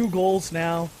 scoring 2 goals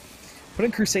now,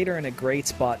 putting Crusader in a great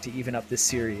spot to even up this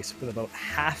series with about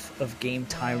half of game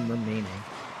time remaining.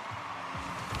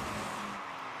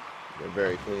 They're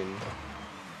very clean.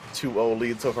 2-0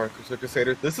 lead so far for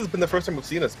Crusaders. This has been the first time we've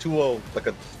seen us 2-0, like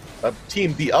a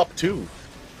team be up too.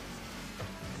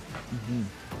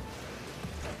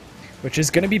 Which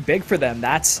is going to be big for them.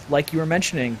 That's, like you were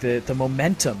mentioning, the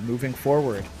momentum moving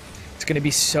forward. It's going to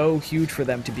be so huge for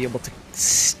them to be able to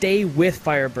stay with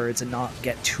Firebirds and not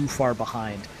get too far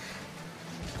behind.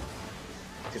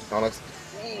 Onyx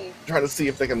trying to see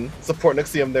if they can support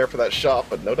Nixium there for that shot,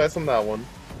 but no dice on that one.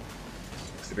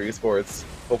 Crusader Esports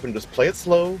hoping to just play it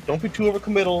slow, don't be too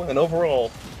overcommittal, and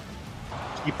overall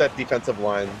keep that defensive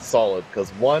line solid,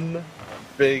 because one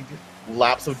big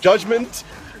lapse of judgment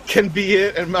can be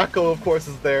it, and Mako, of course,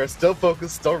 is there, still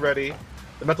focused, still ready.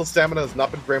 The mental stamina has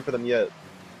not been grand for them yet.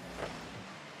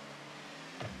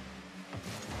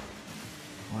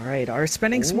 Alright, are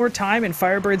spending some more time in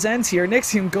Firebirds ends here.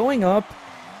 Nixium going up.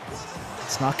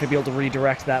 It's not going to be able to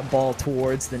redirect that ball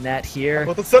towards the net here.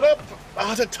 With the setup!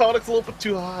 Ah, the tonic's a little bit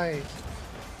too high.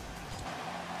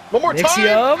 One more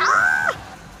Nixium. time! Ah!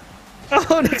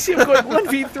 Oh, Nixium going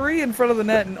 1v3 in front of the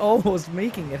net and almost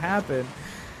making it happen.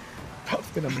 It's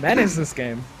been a menace this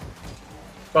game.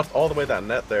 Buffed all the way that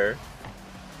net there.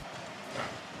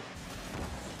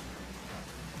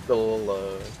 The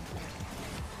little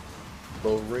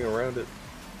ring around it.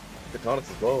 Tectonics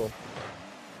as well.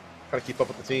 Trying to keep up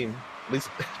with the team. At least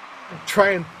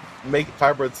try and make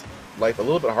Firebird's life a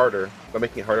little bit harder by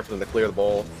making it harder for them to clear the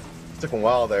ball. It took a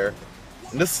while there.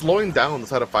 And this slowing down the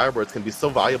side of Firebirds can be so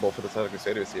valuable for the side of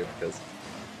Crusaders here, because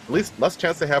at least less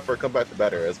chance they have for a comeback the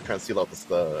better as we try and seal out this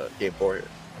game 4 here.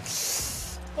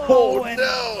 Oh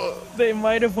no! They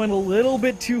might have went a little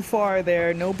bit too far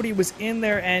there. Nobody was in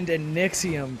their end, and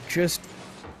Nixium just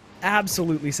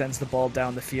absolutely sends the ball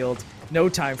down the field. No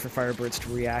time for Firebirds to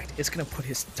react. It's going to put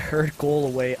his 3rd goal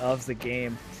away of the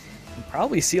game and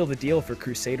probably seal the deal for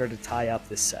Crusader to tie up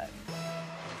this set.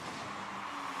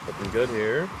 Looking good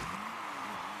here.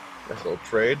 Nice little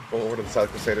trade over to the side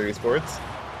of Crusader Esports.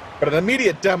 But an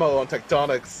immediate demo on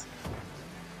Tectonics.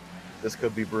 This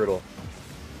could be brutal.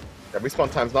 That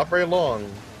respawn time's not very long,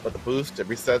 but the boost, it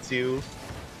resets you,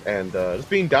 and just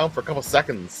being down for a couple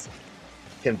seconds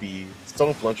can be so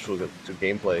influential to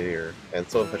gameplay here, and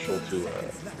so influential to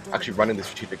actually running the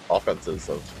strategic offenses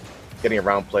of getting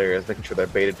around players, making sure they're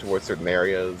baited towards certain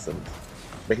areas, and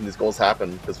making these goals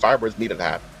happen, because Firebirds need it to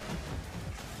happen.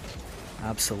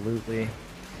 Absolutely.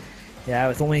 Yeah,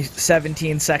 with only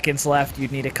 17 seconds left,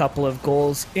 you'd need a couple of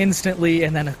goals instantly,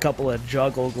 and then a couple of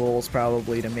juggle goals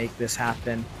probably to make this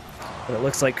happen. But it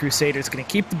looks like Crusader's going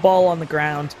to keep the ball on the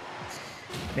ground,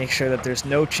 make sure that there's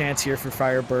no chance here for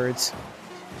Firebirds.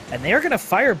 And they are going to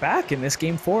fire back in this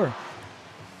game 4.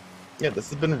 Yeah,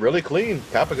 this has been really clean.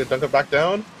 Kappa could dunk it back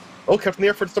down. Oh, kept in the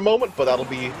air for just a moment, but that'll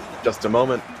be just a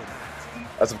moment.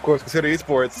 As of course, Crusader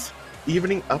Esports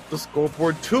evening up the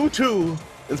scoreboard 2-2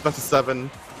 in best of 7.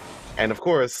 And of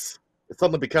course, it's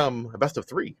suddenly become a best of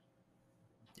 3.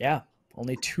 Yeah,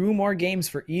 only 2 more games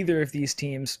for either of these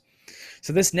teams.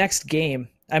 So this next game,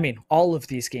 I mean, all of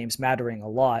these games mattering a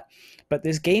lot, but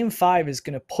this game 5 is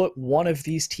going to put one of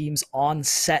these teams on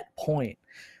set point,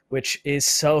 which is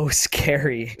so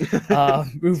scary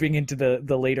moving into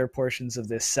the later portions of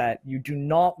this set. You do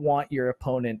not want your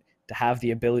opponent to have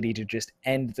the ability to just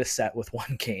end the set with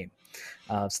one game.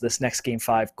 So this next game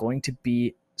 5 going to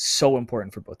be so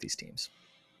important for both these teams.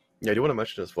 Yeah, I do want to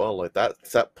mention as well, like that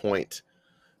set point,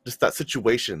 just that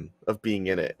situation of being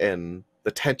in it and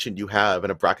the tension you have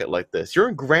in a bracket like this. You're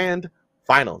in grand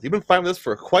finals. You've been fighting this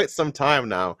for quite some time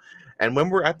now. And when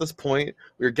we're at this point,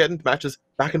 we're getting matches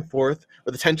back and forth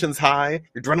where the tension's high,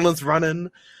 your adrenaline's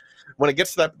running. When it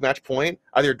gets to that match point,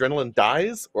 either your adrenaline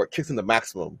dies or it kicks into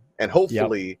maximum. And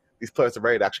hopefully these players are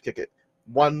ready to actually kick it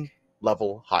one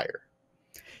level higher.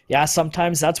 Yeah,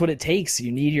 sometimes that's what it takes.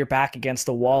 You need your back against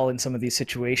the wall in some of these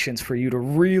situations for you to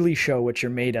really show what you're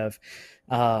made of.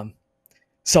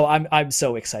 So I'm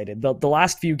so excited. The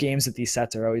last few games of these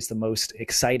sets are always the most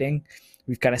exciting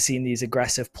we've kind of seen these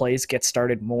aggressive plays get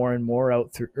started more and more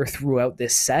throughout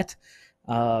this set.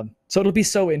 So it'll be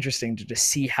so interesting to just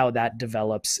see how that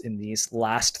develops in these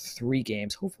last 3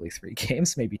 games, hopefully 3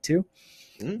 games, maybe 2,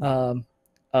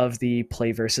 of the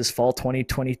PlayVS Fall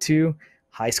 2022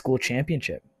 High School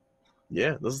Championship.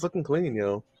 Yeah, this is looking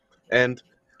clean, and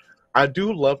I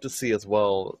do love to see as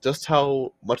well just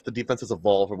how much the defense has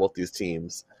evolved for both these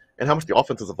teams and how much the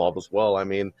offense has evolved as well. I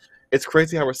mean, it's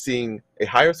crazy how we're seeing a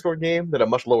higher score game than a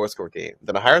much lower score game,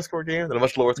 then a higher score game than a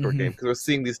much lower score game, because we're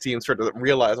seeing these teams start to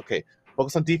realize, okay,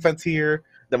 focus on defense here,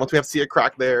 then once we have to see a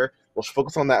crack there, we'll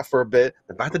focus on that for a bit,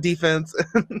 then back to defense.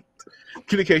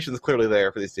 Communication is clearly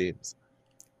there for these teams.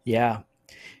 Yeah.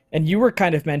 And you were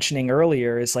kind of mentioning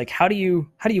earlier is like, how do you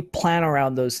plan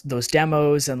around those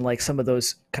demos and like some of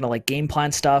those kind of like game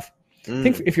plan stuff? I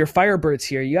think if you're Firebirds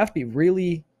here, you have to be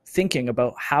really thinking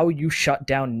about how you shut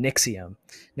down Nixium.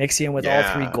 Nixium with all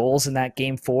 3 goals in that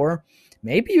game 4.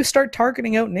 Maybe you start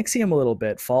targeting out Nixium a little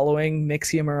bit, following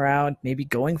Nixium around, maybe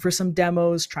going for some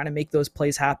demos, trying to make those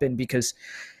plays happen, because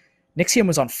Nixium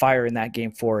was on fire in that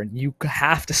game 4, and you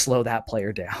have to slow that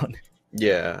player down.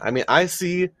 Yeah, I mean, I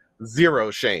see zero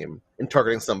shame in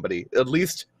targeting somebody, at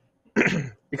least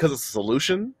because it's a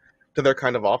solution to their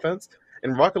kind of offense.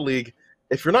 In Rocket League,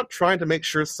 if you're not trying to make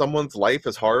sure someone's life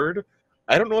is hard,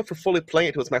 I don't know if you're fully playing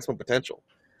it to its maximum potential.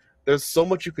 There's so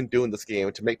much you can do in this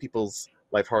game to make people's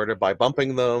life harder by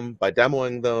bumping them, by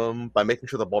demoing them, by making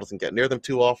sure the ball doesn't get near them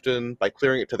too often, by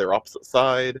clearing it to their opposite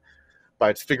side,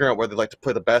 by figuring out where they like to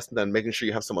play the best and then making sure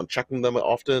you have someone checking them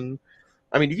often.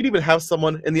 I mean, you can even have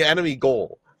someone in the enemy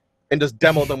goal and just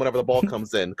demo them whenever the ball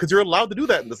comes in, because you're allowed to do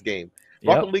that in this game.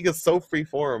 Rocket League is so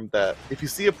free-form that if you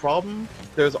see a problem,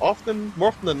 there's more often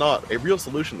than not, a real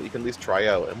solution that you can at least try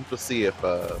out, and we'll just see if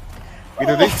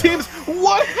either of these teams...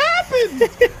 What happened?!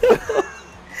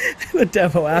 The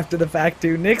demo after the fact,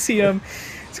 too. Nixium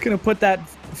is going to put that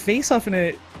face-off in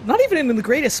a... Not even in the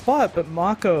greatest spot, but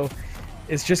Mako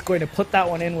is just going to put that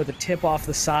one in with a tip off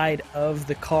the side of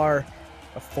the car.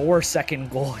 A 4-second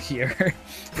goal here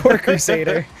for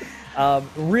Crusader.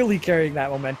 Really carrying that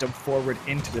momentum forward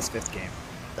into this 5th game.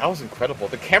 That was incredible.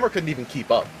 The camera couldn't even keep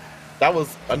up. That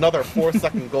was another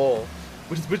 4-second goal,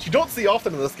 which you don't see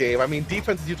often in this game. I mean,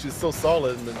 defense is usually so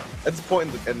solid, and at this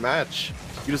point in the match,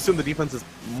 you'd assume the defense is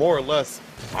more or less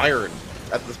iron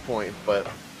at this point. But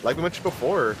like we mentioned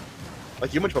before,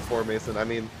 like you mentioned before, Mason, I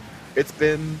mean, it's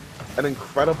been an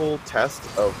incredible test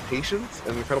of patience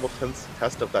and an incredible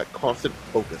test of that constant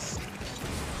focus.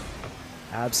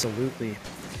 Absolutely.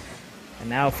 And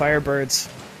now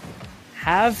Firebirds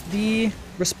have the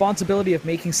responsibility of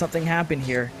making something happen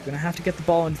here. Going to have to get the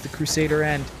ball into the Crusader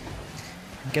end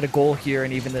and get a goal here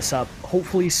and even this up,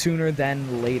 hopefully sooner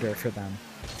than later for them.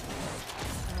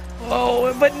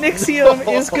 Oh, but Nixium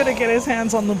is going to get his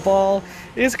hands on the ball,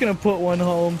 is going to put one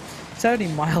home.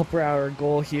 70-mile-per-hour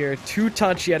goal here.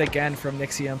 2-touch yet again from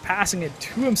Nixium. Passing it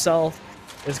to himself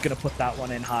is going to put that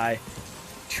one in high.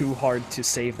 Too hard to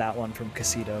save that one from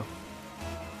Casito.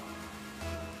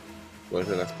 Going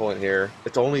to the next point here.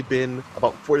 It's only been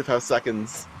about 45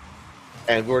 seconds,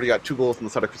 and we've already got 2 goals on the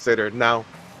side of Crusader. Now,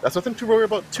 that's nothing to worry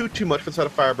about too much for the side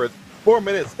of Firebirds. 4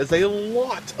 minutes is a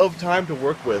lot of time to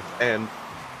work with, and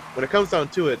when it comes down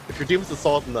to it, if your defense is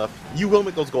solid enough, you will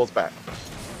make those goals back.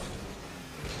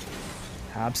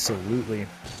 Absolutely.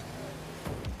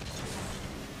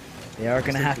 They are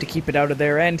going to have to keep it out of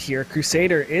their end here.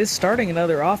 Crusader is starting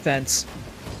another offense.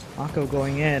 Mako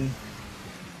going in.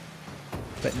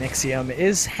 But Nixium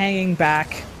is hanging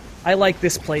back. I like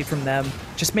this play from them.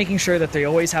 Just making sure that they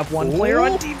always have one player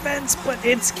on defense, but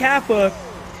it's Kappa.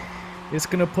 Is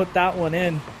going to put that one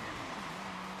in.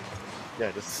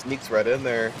 Yeah, just sneaks right in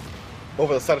there.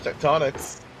 Over the side of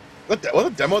Tectonics. Was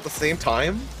it demo at the same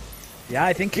time? Yeah,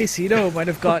 I think Casito might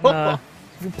have gotten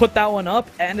put that one up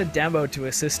and a demo to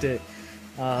assist it.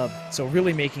 So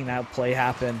really making that play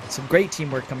happen. Some great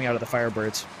teamwork coming out of the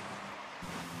Firebirds.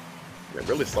 Yeah,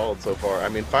 really solid so far. I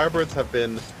mean, Firebirds have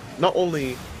been not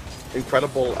only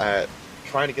incredible at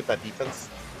trying to get that defense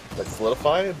like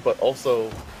solidified, but also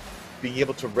being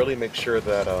able to really make sure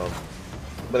that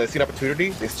when they see an opportunity,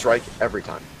 they strike every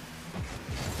time.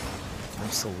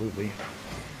 Absolutely.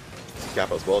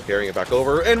 Kappa as well, carrying it back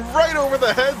over, and right over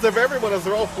the heads of everyone as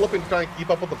they're all flipping to try and keep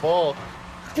up with the ball.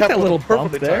 Kappa, that little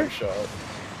bump there. Shot.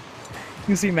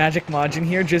 You see Magic Majin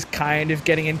here just kind of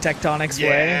getting in Tectonic's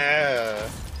way. Yeah.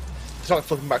 Tectonic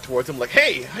flipping back towards him like,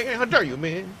 hey, how dare you,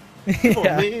 man? Come on,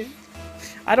 man.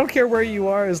 I don't care where you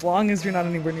are, as long as you're not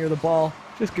anywhere near the ball.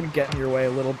 Just going to get in your way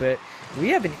a little bit. We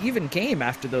have an even game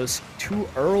after those 2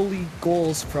 early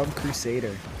goals from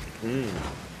Crusader.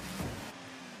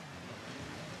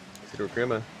 Crusader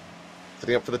Grima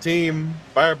Setting up for the team,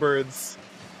 Firebirds.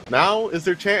 Now is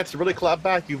their chance to really clap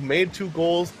back. You've made 2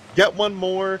 goals, get 1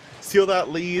 more, seal that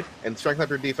lead, and strengthen up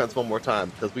your defense 1 more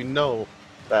time. Because we know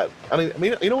that, I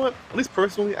mean, you know what? At least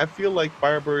personally, I feel like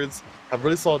Firebirds have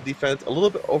really solid defense, a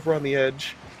little bit over the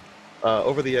edge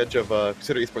of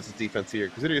Crusader Esports' defense here.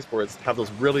 Crusader Esports have those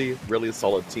really, really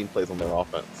solid team plays on their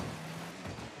offense.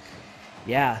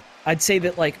 Yeah, I'd say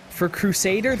that, like, for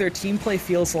Crusader, their team play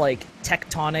feels like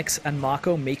Tectonics and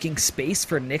Mako making space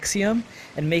for Nixium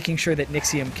and making sure that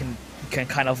Nixium can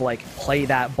kind of, like, play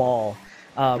that ball.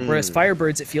 Whereas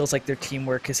Firebirds, it feels like their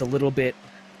teamwork is a little bit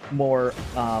more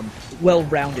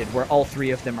well-rounded, where all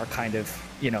 3 of them are kind of,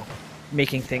 you know,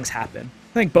 making things happen.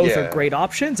 I think both are great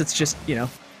options. It's just, you know,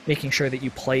 making sure that you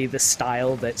play the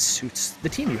style that suits the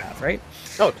team you have, right?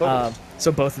 Oh, totally.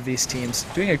 So both of these teams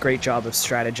doing a great job of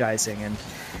strategizing, and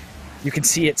you can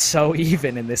see it so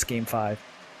even in this Game 5.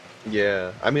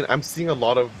 Yeah, I mean, I'm seeing a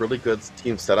lot of really good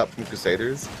team setup from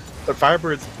Crusaders, but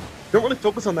Firebirds don't really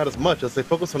focus on that as much as they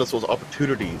focus on those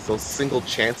opportunities, those single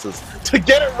chances to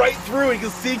get it right through. You can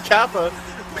see Kappa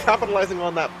capitalizing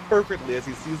on that perfectly as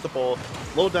he sees the ball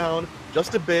slow down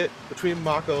just a bit between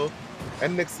Mako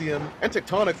and Nixium and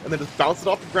Tectonics, and then just bounce it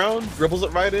off the ground, dribbles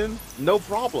it right in, no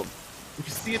problem. If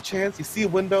you see a chance, you see a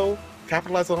window,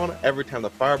 capitalize on it every time. The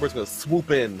Firebirds are going to swoop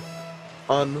in.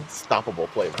 Unstoppable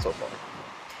play so far.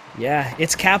 Yeah,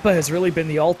 it's Kappa has really been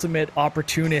the ultimate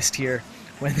opportunist here.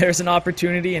 When there's an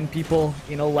opportunity and people,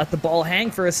 you know, let the ball hang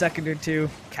for a second or two,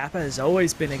 Kappa has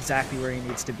always been exactly where he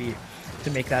needs to be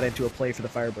to make that into a play for the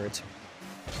Firebirds.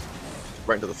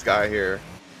 Right into the sky here.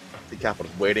 The Kappa's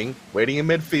waiting in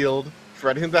midfield for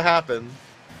anything to happen.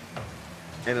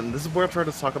 And then this is where I'm trying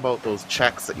to talk about those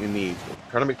checks that you need.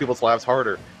 Trying to make people's lives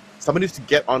harder. Somebody needs to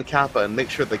get on Kappa and make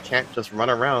sure they can't just run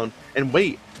around and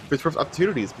wait for his first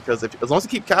opportunities, because as long as you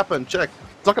keep Kappa in check,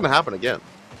 it's not going to happen again.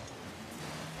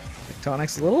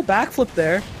 Tectonics, a little backflip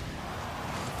there.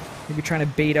 Maybe trying to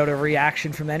bait out a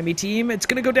reaction from the enemy team. It's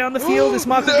going to go down the field. Is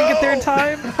Mako going to get there in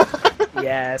time?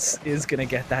 Yes, is going to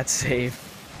get that save.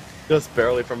 Just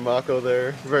barely from Mako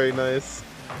there. Very nice.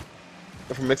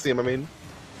 Or from Nixium, I mean.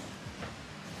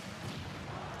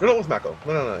 No, it was Mako.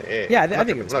 No. Yeah, I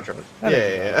think it was. Not tripping.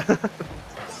 Yeah.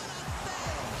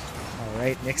 All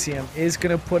right, Nixium is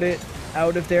going to put it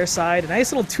out of their side. A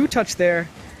nice little 2-touch there.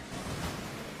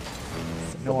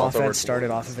 No offense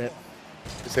started off of it.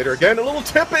 Crusader again, a little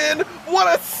tip in. What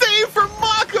a save for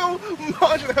Mako!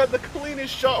 Majin had the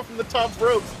cleanest shot from the top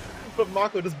ropes, but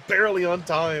Mako just barely on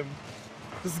time.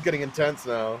 This is getting intense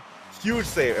now. Huge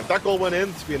save. If that goal went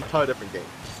in, this would be an entirely different game.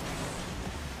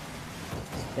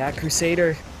 Yeah,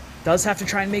 Crusader does have to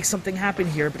try and make something happen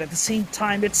here, but at the same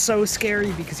time, it's so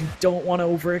scary because you don't want to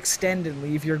overextend and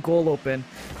leave your goal open,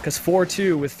 because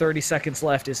 4-2 with 30 seconds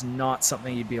left is not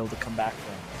something you'd be able to come back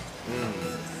from.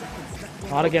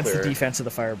 Not against the defense of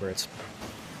the Firebirds.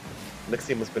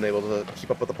 Nixium has been able to keep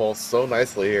up with the ball so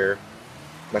nicely here.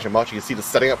 Machi, you see the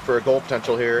setting up for a goal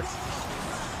potential here.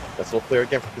 That's a little clear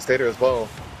again for Crusader as well.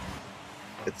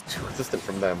 It's too consistent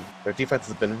from them. Their defense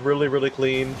has been really, really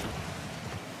clean.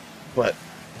 But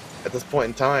at this point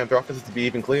in time, their offense is to be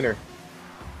even cleaner.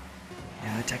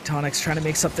 Yeah, Tectonics trying to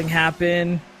make something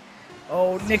happen.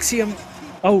 Oh, Nixium.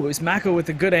 Oh, it was Mako with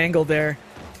a good angle there.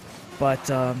 But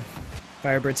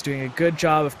Firebirds doing a good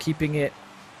job of keeping it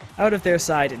out of their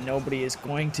side, and nobody is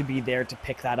going to be there to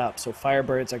pick that up. So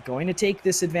Firebirds are going to take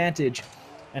this advantage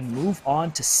and move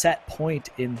on to set point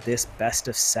in this best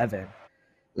of 7.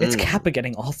 It's Kappa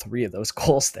getting all 3 of those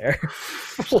goals there.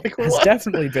 Has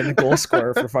definitely been the goal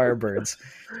scorer for Firebirds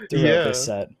throughout this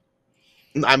set.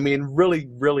 I mean, really,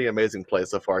 really amazing play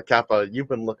so far. Kappa, you've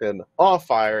been looking on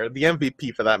fire. The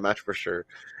MVP for that match for sure.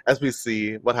 As we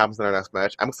see what happens in our next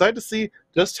match, I'm excited to see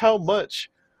just how much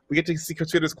we get to see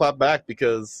Crusaders clap back,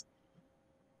 because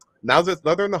now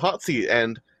they're in the hot seat,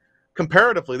 and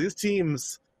comparatively, these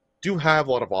teams do have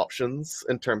a lot of options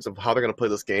in terms of how they're going to play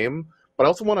this game. But I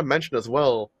also want to mention as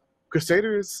well,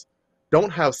 Crusaders don't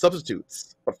have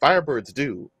substitutes, but Firebirds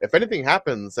do. If anything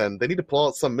happens and they need to pull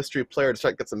out some mystery player to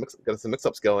try to get some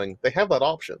mix-ups going, they have that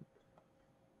option.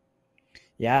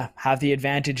 Yeah, have the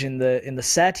advantage in the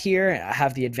set here.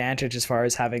 Have the advantage as far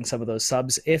as having some of those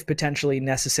subs if potentially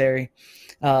necessary.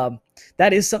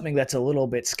 That is something that's a little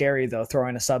bit scary, though,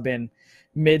 throwing a sub in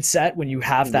mid-set when you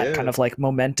have that kind of like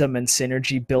momentum and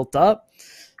synergy built up.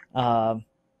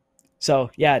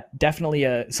 So yeah,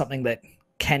 definitely something that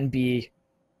can be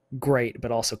great,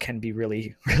 but also can be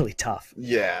really, really tough.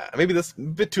 Yeah, maybe this a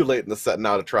bit too late in the set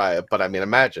now to try it, but I mean,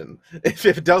 imagine if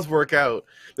it does work out,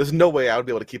 there's no way I would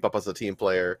be able to keep up as a team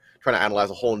player trying to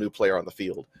analyze a whole new player on the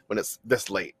field when it's this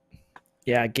late.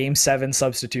 Yeah, game 7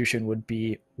 substitution would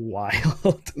be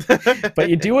wild. But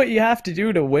you do what you have to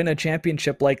do to win a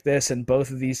championship like this, and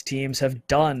both of these teams have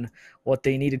done what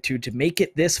they needed to make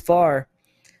it this far.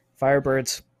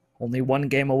 Firebirds only 1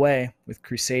 game away, with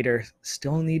Crusader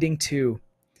still needing 2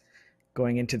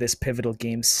 going into this pivotal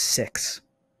game 6.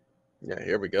 Yeah,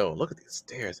 here we go. Look at these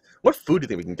stairs. What food do you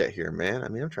think we can get here, man? I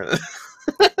mean, I'm trying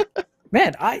to...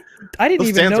 Man, I didn't Those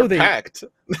even stands know are packed.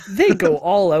 they go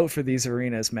all out for these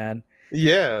arenas, man.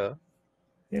 Yeah.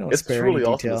 They don't It's spare truly any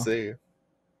awesome to detail. see.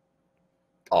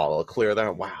 Oh, a clear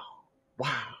there. Wow.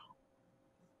 Wow.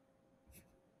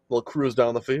 Little cruise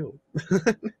down the field.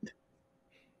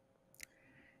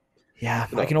 Yeah,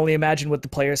 No. I can only imagine what the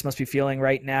players must be feeling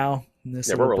right now in this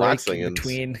Yeah, little we're break relaxing in and-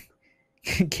 between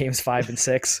games 5 and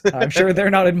 6. I'm sure they're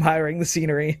not admiring the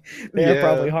scenery. They are Yeah.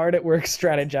 probably hard at work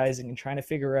strategizing and trying to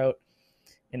figure out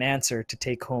an answer to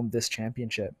take home this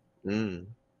championship.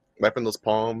 Wiping those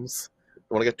palms.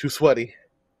 Don't want to get too sweaty.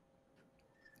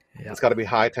 Yeah. It's got to be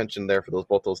high tension there for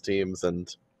both those teams.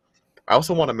 And I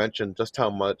also want to mention just how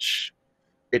much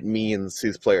it means to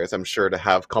these players, I'm sure, to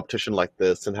have competition like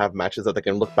this and have matches that they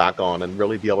can look back on and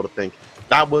really be able to think,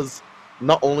 that was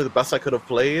not only the best I could have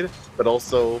played, but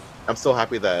also I'm so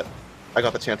happy that I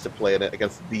got the chance to play in it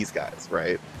against these guys,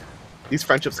 right? These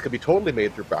friendships could be totally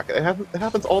made through bracket. It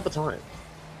happens all the time.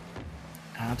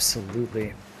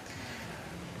 Absolutely.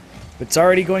 It's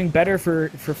already going better for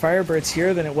Firebirds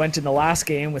here than it went in the last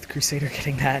game, with Crusader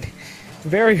getting that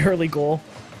very early goal.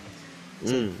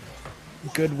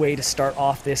 Good way to start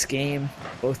off this game.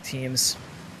 Both teams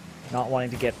not wanting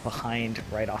to get behind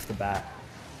right off the bat.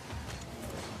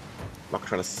 I'm not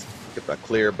trying to get that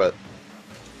clear, but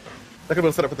that could be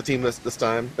a setup for the team this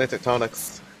time.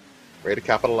 Tectonics ready to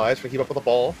capitalize, trying to keep up with the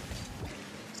ball.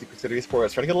 See Crusader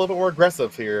Esports trying to get a little bit more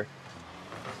aggressive here.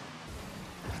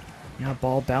 Yeah,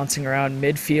 ball bouncing around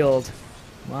midfield.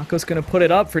 Monko's going to put it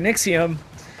up for Nixium.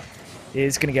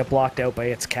 Is going to get blocked out by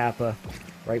its Kappa.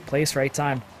 Right place, right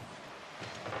time.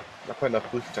 Not quite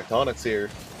enough boost for Tectonics here.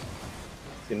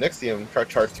 See Nixium try to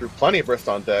charge through, plenty of burst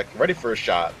on deck, ready for a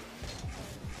shot.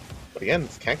 But again,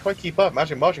 can't quite keep up.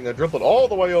 Magic Motion gonna dribble it all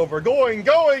the way over. Going!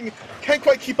 Can't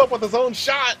quite keep up with his own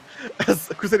shot! As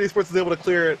Crusader Esports is able to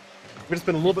clear it. We've just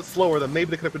been a little bit slower than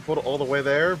maybe they could have controlled it all the way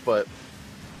there, but...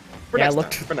 Yeah, it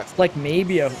looked like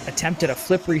maybe attempted a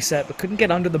flip reset, but couldn't get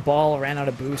under the ball, ran out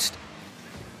of boost.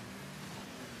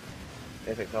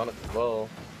 And Tectonics as well.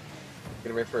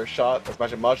 Getting ready for a shot as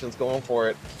Magic Motion's going for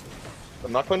it.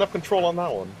 But not quite enough control on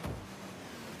that one.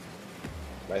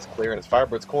 Nice clear, and it's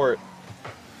Firebird's court.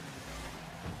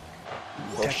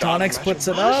 Tectonics puts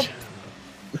it up.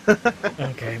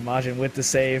 Okay, Majin with the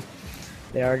save.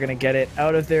 They are going to get it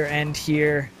out of their end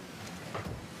here.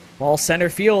 Ball center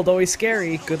field, always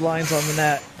scary. Good lines on the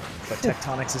net, but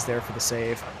Tectonics is there for the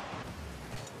save.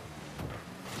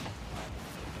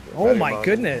 Oh my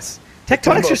goodness.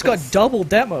 Tectonics just got double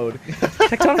demoed.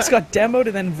 Tectonics got demoed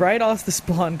and then right off the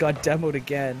spawn got demoed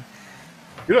again.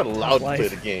 You're not allowed to play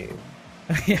the game.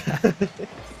 Yeah.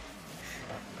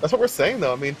 That's what we're saying,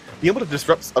 though. I mean, being able to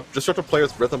disrupt a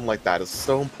player's rhythm like that is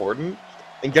so important.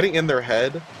 And getting in their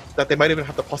head that they might even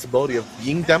have the possibility of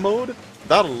being demoed,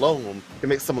 that alone can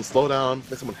make someone slow down,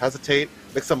 make someone hesitate,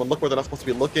 make someone look where they're not supposed to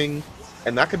be looking.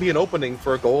 And that could be an opening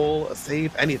for a goal, a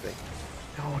save, anything.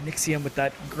 Oh, Nixium with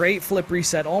that great flip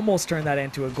reset almost turned that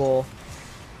into a goal.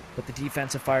 But the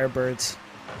defense of Firebirds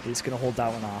is going to hold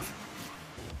that one off.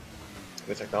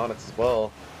 The Tectonics as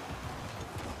well.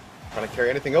 Trying to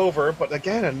carry anything over, but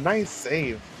again, a nice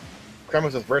save.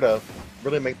 Kremers is there to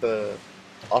really make the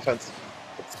offense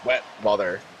sweat while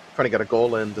they're trying to get a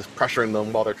goal in, just pressuring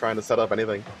them while they're trying to set up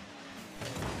anything.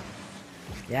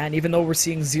 Yeah, and even though we're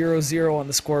seeing 0-0 on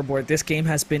the scoreboard, this game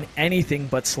has been anything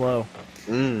but slow.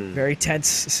 Very tense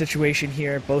situation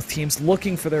here. Both teams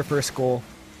looking for their first goal.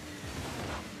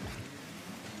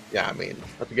 Yeah, I mean,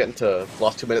 as we get into the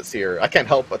last 2 minutes here, I can't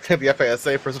help but thank the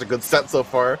FASA for such a good set so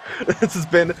far. This has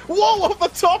been, whoa, off the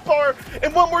top bar!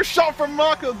 And one more shot from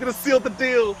Mako, gonna seal the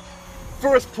deal.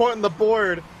 First point on the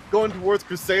board, going towards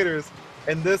Crusaders.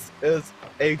 And this is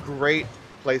a great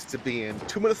place to be in.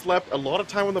 2 minutes left, a lot of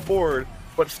time on the board,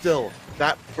 but still,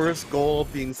 that first goal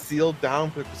being sealed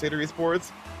down for Crusader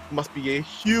Esports must be a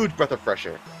huge breath of fresh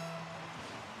air.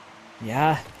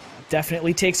 Yeah,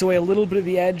 definitely takes away a little bit of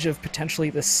the edge of potentially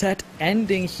the set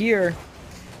ending here.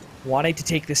 Wanting to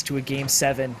take this to a Game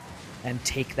 7 and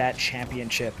take that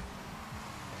championship.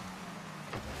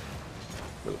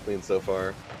 Really clean so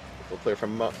far. We'll clear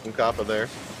from Kappa there.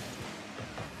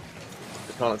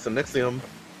 Tectonics and Nixium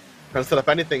trying to set up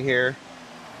anything here.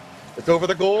 It's over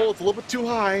the goal. It's a little bit too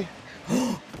high.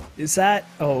 Is that...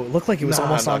 Oh, it looked like it was Nah,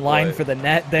 almost not online quite. for the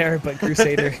net there, but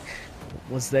Crusader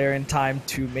was there in time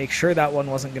to make sure that one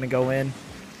wasn't going to go in.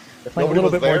 If Playing a nobody little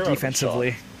was bit more there, I'd be shocked.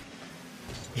 defensively.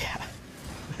 Yeah.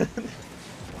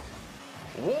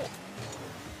 Whoa.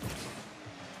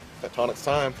 Tectonic's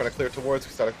time, trying to clear towards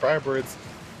Crusader Firebirds.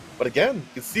 But again, you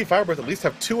can see Firebirds at least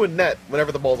have 2 in net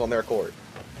whenever the ball's on their court.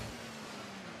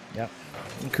 Yep.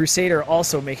 And Crusader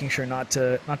also making sure not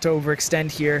to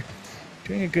overextend here.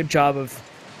 Doing a good job of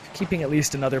keeping at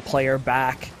least another player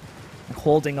back and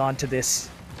holding on to this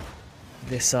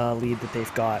lead that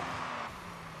they've got.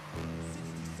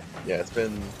 Yeah, it's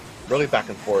been really back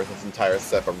and forth this entire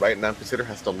set, but right now Crusader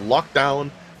has to lock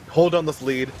down, hold on this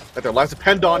lead, that their lives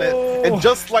depend on it, and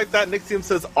just like that, Nixium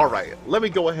says, alright, let me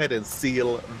go ahead and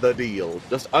seal the deal.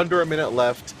 Just under a minute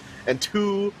left, and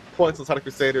 2 points inside of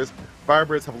Crusaders.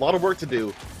 Firebirds have a lot of work to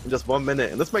do in just 1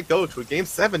 minute, and this might go to a Game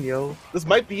 7, yo. This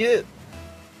might be it.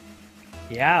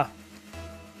 Yeah.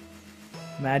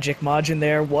 Magic Majin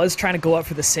there was trying to go up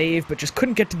for the save, but just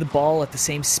couldn't get to the ball at the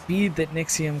same speed that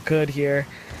Nixium could here.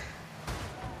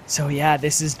 So yeah,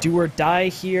 this is do or die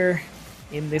here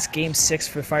in this Game 6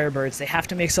 for Firebirds. They have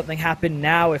to make something happen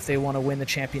now if they want to win the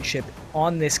championship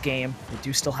on this game. They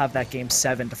do still have that Game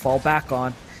 7 to fall back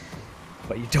on,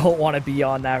 but you don't want to be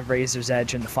on that razor's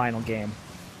edge in the final game.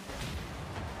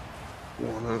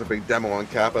 Another big demo on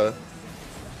Kappa.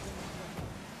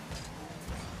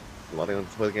 Letting them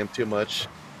play the game too much.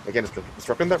 Again, it's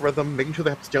disrupting that rhythm, making sure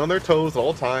they have to stay on their toes at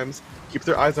all times, keep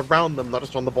their eyes around them, not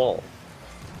just on the ball.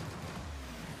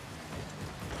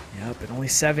 Yep, and only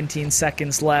 17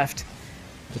 seconds left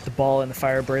with the ball in the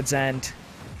Firebirds' end.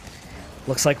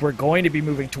 Looks like we're going to be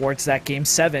moving towards that Game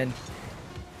 7.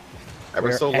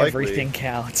 Ever so likely. Everything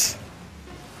counts.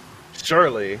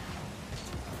 Surely.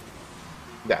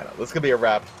 Nah, no, this could be a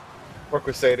wrap. 4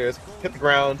 Crusaders, hit the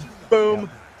ground, boom! Yep.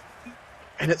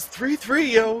 And it's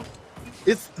 3-3, yo!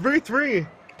 It's 3-3!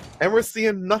 And we're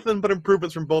seeing nothing but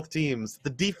improvements from both teams.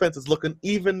 The defense is looking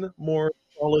even more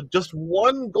solid. Just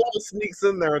 1 goal sneaks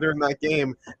in there during that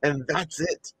game, and that's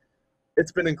it.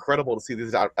 It's been incredible to see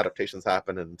these adaptations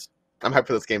happen, and I'm hyped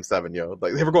for this Game 7, yo.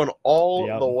 Like, they were going all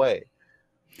the way.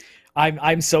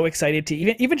 I'm so excited to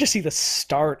even just see the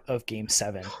start of Game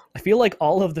 7. I feel like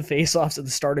all of the face-offs at the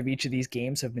start of each of these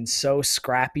games have been so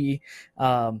scrappy,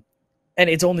 and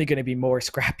it's only going to be more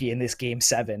scrappy in this Game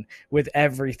 7 with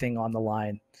everything on the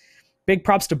line. Big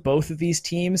props to both of these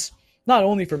teams, not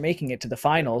only for making it to the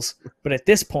finals, but at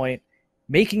this point,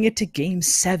 making it to Game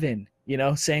 7, you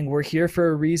know, saying we're here for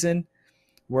a reason,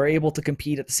 we're able to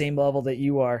compete at the same level that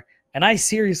you are. And I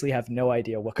seriously have no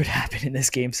idea what could happen in this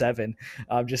Game 7.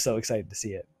 I'm just so excited to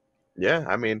see it. Yeah,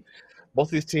 I mean,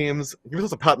 both these teams, give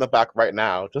us a pat on the back right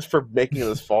now, just for making it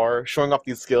this far, showing off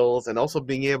these skills, and also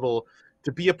being able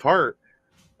to be a part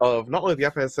of not only the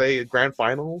FSA Grand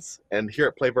Finals and here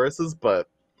at PlayVS, but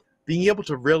being able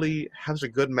to really have such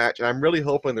a good match. And I'm really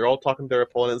hoping they're all talking to their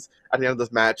opponents at the end of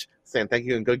this match, saying thank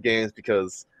you and good games,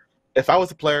 because if I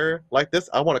was a player like this,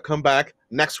 I want to come back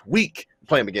next week and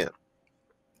play them again.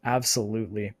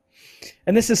 Absolutely.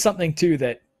 And this is something too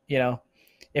that, you know,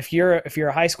 if you're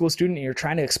a high school student and you're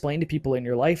trying to explain to people in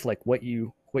your life like what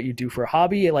you do for a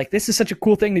hobby, like this is such a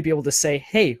cool thing to be able to say,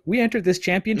 hey, we entered this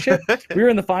championship, we were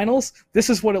in the finals, this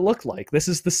is what it looked like, this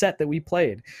is the set that we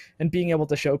played, and being able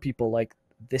to show people like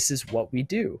this is what we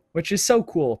do, which is so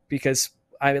cool, because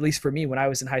at least for me, when I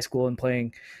was in high school and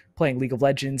playing League of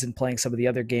Legends and playing some of the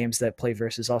other games that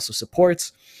PlayVS also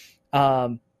supports,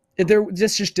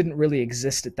 this just didn't really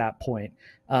exist at that point.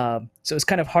 So it's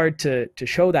kind of hard to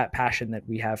show that passion that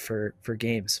we have for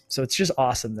games. So it's just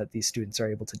awesome that these students are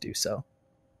able to do so.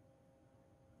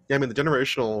 Yeah, I mean, the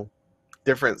generational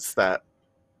difference that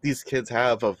these kids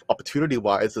have of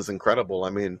opportunity-wise is incredible. I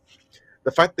mean,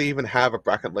 the fact they even have a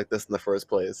bracket like this in the first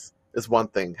place is one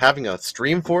thing. Having a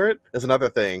stream for it is another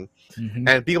thing. Mm-hmm.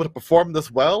 And being able to perform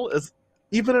this well is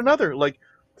even another. Like,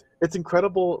 it's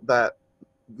incredible that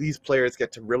these players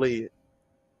get to really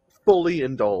fully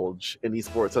indulge in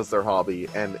esports as their hobby,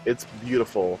 and it's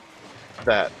beautiful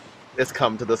that it's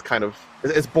come to this kind of,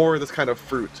 it's born this kind of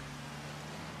fruit.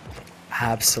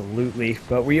 Absolutely.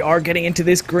 But we are getting into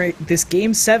this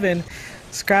Game 7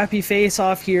 scrappy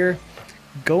face-off here,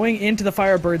 going into the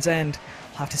Firebirds' end.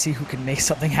 We'll have to see who can make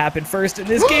something happen first in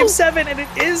this Game 7, and it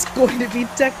is going to be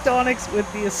Tectonics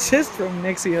with the assist from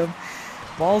Nixium.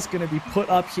 Ball's going to be put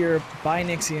up here by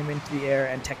Nixium into the air,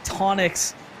 and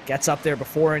Tectonics gets up there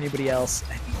before anybody else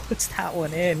and puts that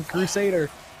one in. Crusader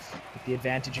with the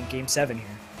advantage in Game 7 here.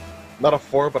 Not a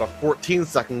 4, but a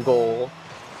 14-second goal.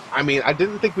 I mean, I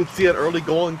didn't think we'd see an early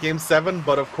goal in Game 7,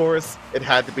 but of course, it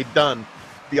had to be done.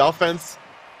 The offense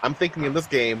I'm thinking in this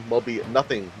game will be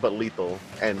nothing but lethal,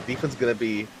 and defense is going to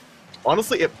be,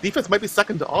 honestly, defense might be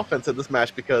second to offense in this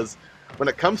match, because when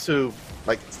it comes to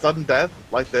like sudden death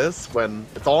like this, when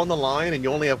it's all on the line and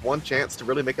you only have one chance to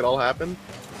really make it all happen,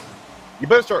 you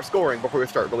better start scoring before you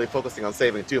start really focusing on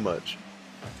saving too much.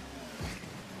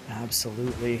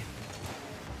 Absolutely.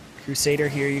 Crusader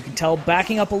here, you can tell,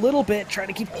 backing up a little bit, trying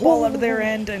to keep the ball out of their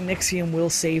end, and Nixium will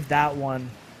save that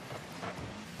one.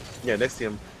 Yeah,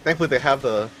 Nixium. Thankfully, they have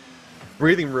the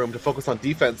breathing room to focus on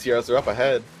defense here as they're up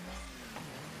ahead.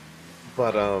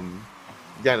 But,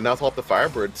 yeah, now it's all up to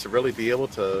Firebirds to really be able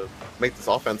to make this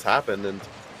offense happen and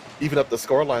even up the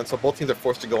scoreline, so both teams are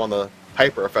forced to go on the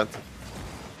hyper-offensive.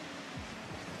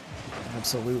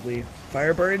 Absolutely.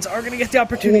 Firebirds are going to get the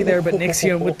opportunity there, but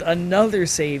Nixium with another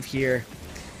save here.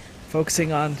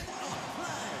 Focusing on...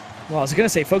 Well, I was going to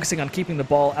say focusing on keeping the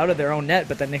ball out of their own net,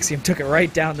 but then Nixium took it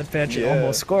right down the bench and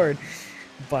almost scored.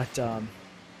 But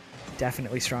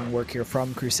definitely strong work here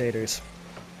from Crusaders.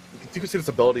 You can see Crusaders'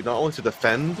 ability not only to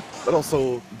defend, but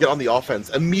also get on the offense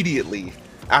immediately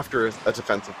after a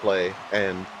defensive play.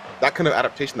 And that kind of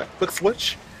adaptation, that quick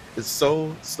switch, is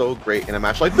so great in a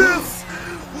match like this!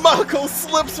 Mako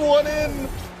slips one in!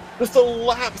 Just a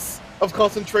lapse of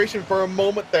concentration for a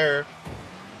moment there.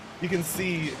 You can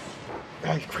see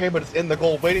Kramer is in the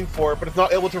goal waiting for it, but it's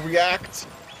not able to react.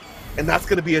 And that's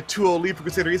going to be a 2-0 lead for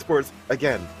Crusader Esports.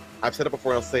 Again, I've said it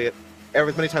before and I'll say it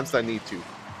as many times as I need to.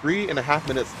 3.5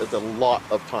 minutes is a lot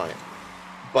of time.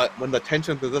 But when the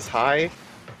tension is this high,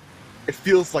 it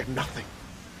feels like nothing.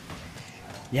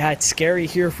 Yeah, it's scary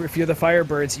here if you're the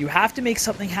Firebirds. You have to make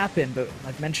something happen, but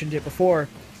I've mentioned it before.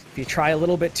 If you try a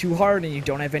little bit too hard and you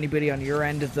don't have anybody on your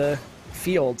end of the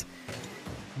field,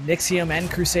 Nixium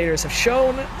and Crusaders have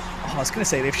shown... Oh, I was going to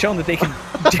say they've shown that they can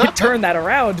turn that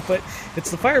around, but it's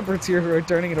the Firebirds here who are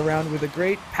turning it around with a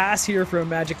great pass here from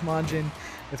Magic Manjin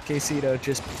with Quesito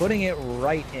just putting it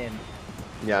right in.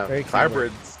 Yeah,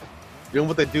 Firebirds doing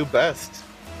what they do best,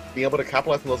 being able to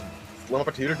capitalize on those slim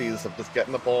opportunities of just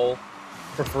getting the ball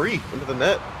for free into the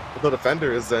net with no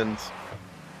defenders, and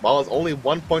while it's only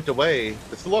 1 point away,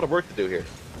 there's a lot of work to do here.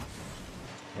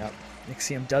 Yep.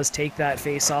 Nixium does take that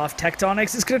face off.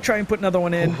 Tectonics is going to try and put another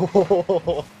one in.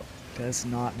 Does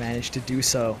not manage to do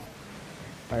so.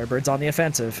 Firebirds on the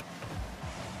offensive.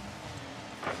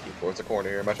 Towards the corner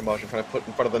here. Magic Manjin trying to put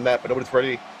in front of the net, but nobody's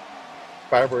ready.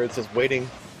 Firebirds just waiting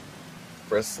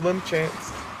for a slim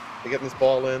chance to get this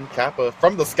ball in. Kappa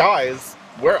from the skies.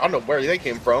 I don't know where they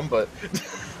came from, but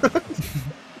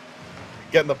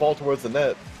getting the ball towards the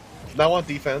net. Now on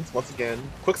defense, once again.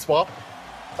 Quick swap.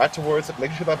 Back towards it,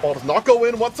 making sure that ball does not go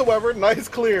in whatsoever. Nice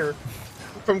clear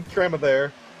from Krama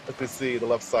there. As we see, the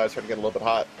left side starting to get a little bit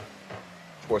hot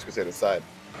towards Crusader's side.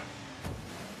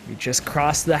 We just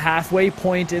crossed the halfway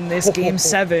point in this Game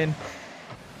 7.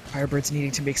 Firebirds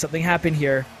needing to make something happen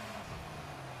here.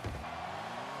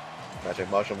 Magic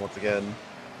Manjin once again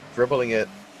dribbling it,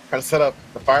 trying to set up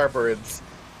the Firebirds,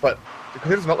 but the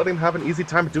Crusaders not letting them have an easy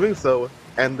time doing so.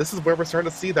 And this is where we're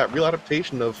starting to see that real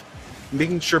adaptation of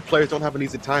making sure players don't have an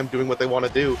easy time doing what they want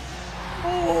to do.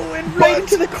 Oh, and right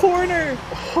into the corner!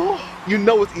 You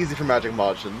know it's easy for Magic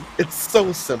Manjin. It's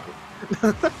so simple.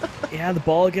 Yeah, the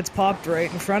ball gets popped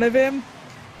right in front of him,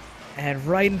 and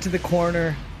right into the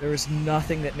corner. There was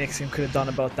nothing that Nixium could have done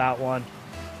about that one.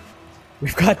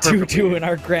 We've got 2-2 in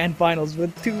our grand finals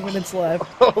with 2 minutes left.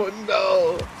 Oh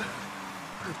no!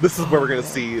 This is where we're going to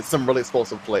see some really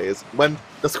explosive plays. When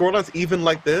the scoreline's even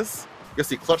like this, you're going to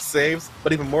see clutch saves,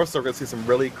 but even more so, we're going to see some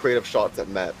really creative shots at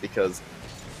net, because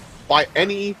by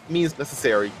any means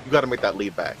necessary, you got to make that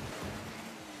lead back.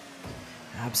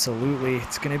 Absolutely.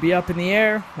 It's going to be up in the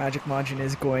air. Magic Manjin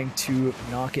is going to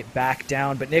knock it back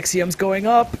down, but Nixium's going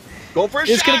up. Going for a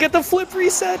shot! He's going to get the flip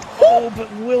reset. Oh,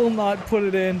 but will not put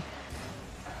it in.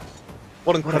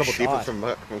 What incredible defense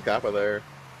from Kappa there.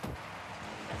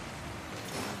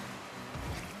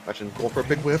 Imagine going for a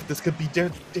big whiff. This could be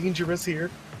dangerous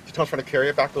here. Titan's trying to carry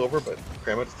it back over, but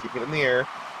Krama just keeping it in the air.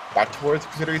 Back towards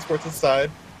Crusader Esports' side.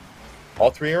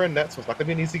 All 3 are in net, so it's not going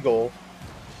to be an easy goal.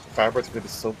 The Firebirds are going to be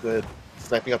so good,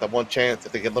 sniping out that one chance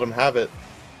if they can let them have it.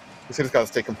 Crusader's got to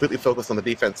stay completely focused on the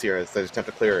defense here as they attempt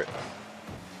to clear it.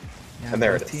 Yeah, and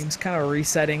there it is. is. Team's kind of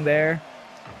resetting there.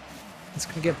 It's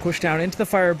going to get pushed down into the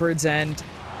Firebirds' end.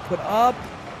 Put up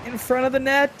in front of the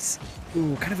net.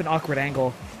 Ooh, kind of an awkward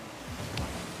angle.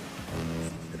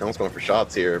 They're almost going for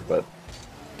shots here, but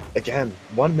again,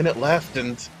 1 minute left,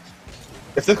 and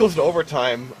if this goes to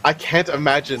overtime, I can't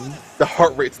imagine the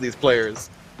heart rates of these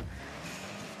players.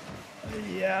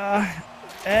 Yeah.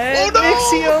 And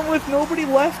Nixium, with nobody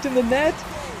left in the net,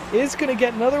 is going to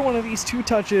get another one of these 2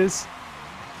 touches.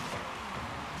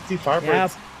 See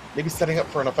Firebirds maybe setting up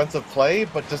for an offensive play,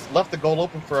 but just left the goal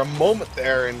open for a moment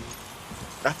there, and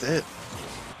that's it.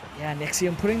 Yeah,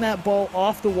 Nixium putting that ball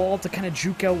off the wall to kind of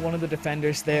juke out one of the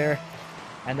defenders there,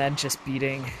 and then just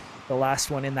beating the last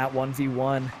one in that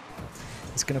 1v1.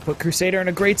 It's going to put Crusader in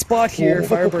a great spot here.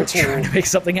 Firebird's trying to make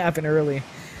something happen early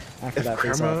after that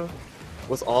Crema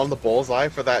was on the bullseye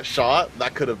for that shot,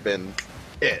 that could have been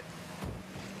it.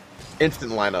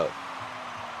 Instant lineup.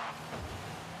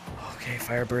 Okay,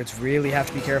 Firebirds really have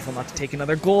to be careful not to take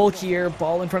another goal here.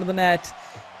 Ball in front of the net.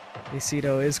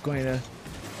 Lucido is going to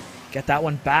get that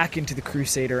one back into the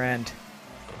Crusader end.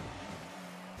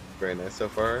 Very nice so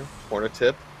far. Corner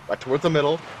tip, back towards the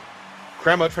middle.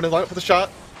 Crema trying to line up for the shot.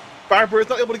 Firebird's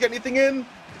not able to get anything in.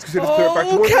 Clear it back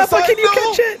towards Kappa, the side. can you No!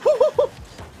 catch it?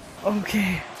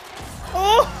 Okay.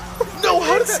 Oh! No,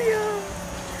 how did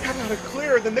that? Kappa had it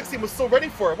clear, and the Nixium was so ready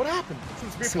for it. What happened?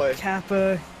 This replay. So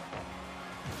Kappa.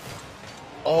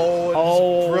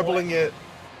 Just dribbling it.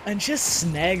 And just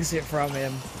snags it from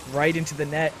him right into the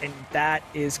net, and that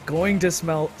is going to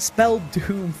spell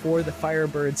doom for the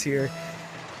Firebirds here.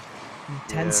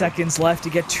 10 seconds left to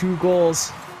get 2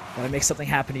 goals. Gotta make something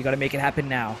happen. You gotta make it happen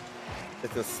now.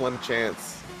 It's a slim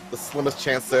chance. The slimmest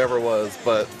chance there ever was,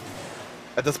 but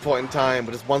at this point in time,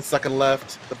 with just 1 second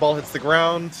left, the ball hits the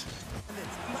ground.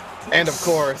 And of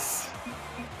course,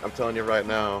 I'm telling you right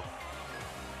now,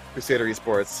 Crusader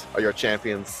Esports are your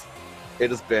champions. It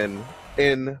has been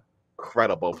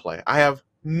incredible play. I have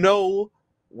no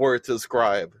word to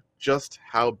describe just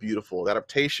how beautiful the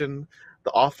adaptation,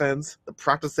 the offense, the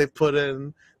practice they've put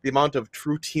in, the amount of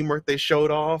true teamwork they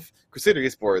showed off. Crusader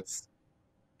Esports,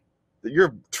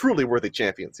 you're truly worthy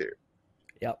champions here.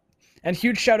 Yep. And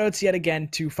huge shout-outs yet again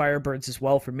to Firebirds as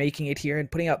well for making it here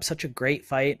and putting up such a great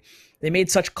fight. They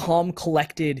made such calm,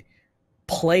 collected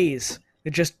plays.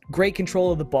 They're just great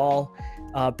control of the ball,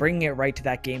 bringing it right to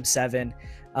that Game 7.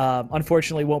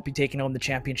 Unfortunately, won't be taking home the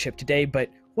championship today, but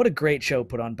what a great show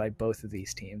put on by both of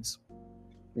these teams.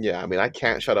 Yeah, I mean, I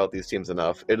can't shout out these teams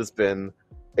enough. It has been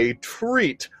a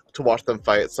treat to watch them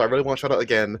fight, so I really want to shout out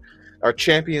again our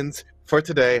champions for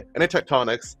today,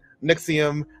 Tectonics,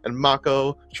 Nixium, and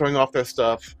Mako showing off their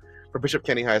stuff for Bishop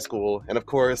Kenny High School. And of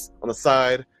course, on the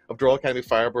side of Doral Academy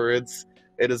Firebirds,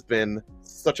 it has been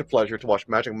such a pleasure to watch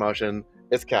Magic Motion,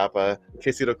 Kappa, and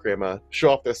Quesito Crema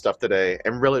show off their stuff today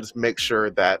and really just make sure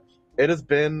that it has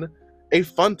been a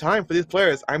fun time for these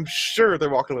players. I'm sure they're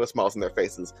walking with smiles on their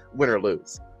faces, win or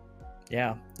lose.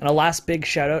 Yeah, and a last big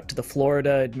shout out to the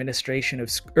Florida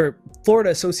Florida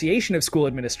Association of School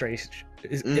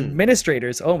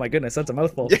Administrators. Oh my goodness, that's a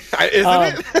mouthful. Yeah,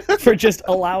 isn't it? For just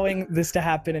allowing this to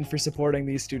happen and for supporting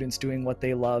these students doing what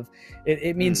they love.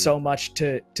 It means so much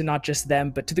to not just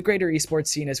them, but to the greater esports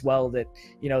scene as well. That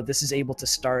this is able to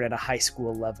start at a high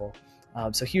school level.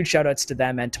 So huge shout outs to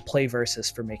them and to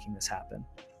PlayVS for making this happen.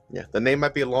 Yeah, the name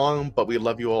might be long, but we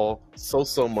love you all so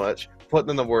much, putting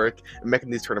in the work and making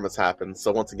these tournaments happen.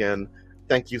 So once again,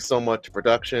 thank you so much to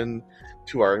production,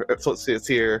 to our associates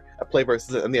here at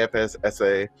PlayVS and the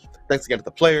FASA. Thanks again to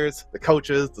the players, the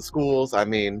coaches, the schools. I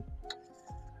mean,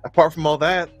 apart from all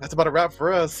that, that's about a wrap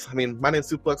for us. I mean, my name's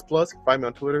Suplex Plus. You can find me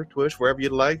on Twitter, Twitch, wherever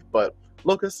you'd like. But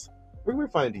Locus, where can we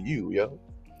find you, yo?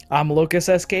 I'm Locus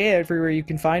SK everywhere you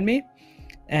can find me.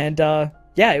 And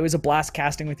yeah, it was a blast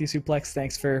casting with you, Suplex.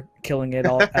 Thanks for killing it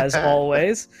all as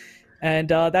always. And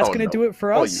that's going to do it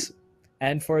for us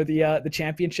and for the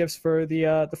championships for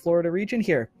the Florida region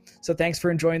here. So thanks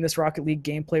for enjoying this Rocket League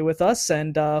gameplay with us,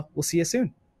 and we'll see you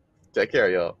soon. Take care,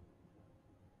 y'all.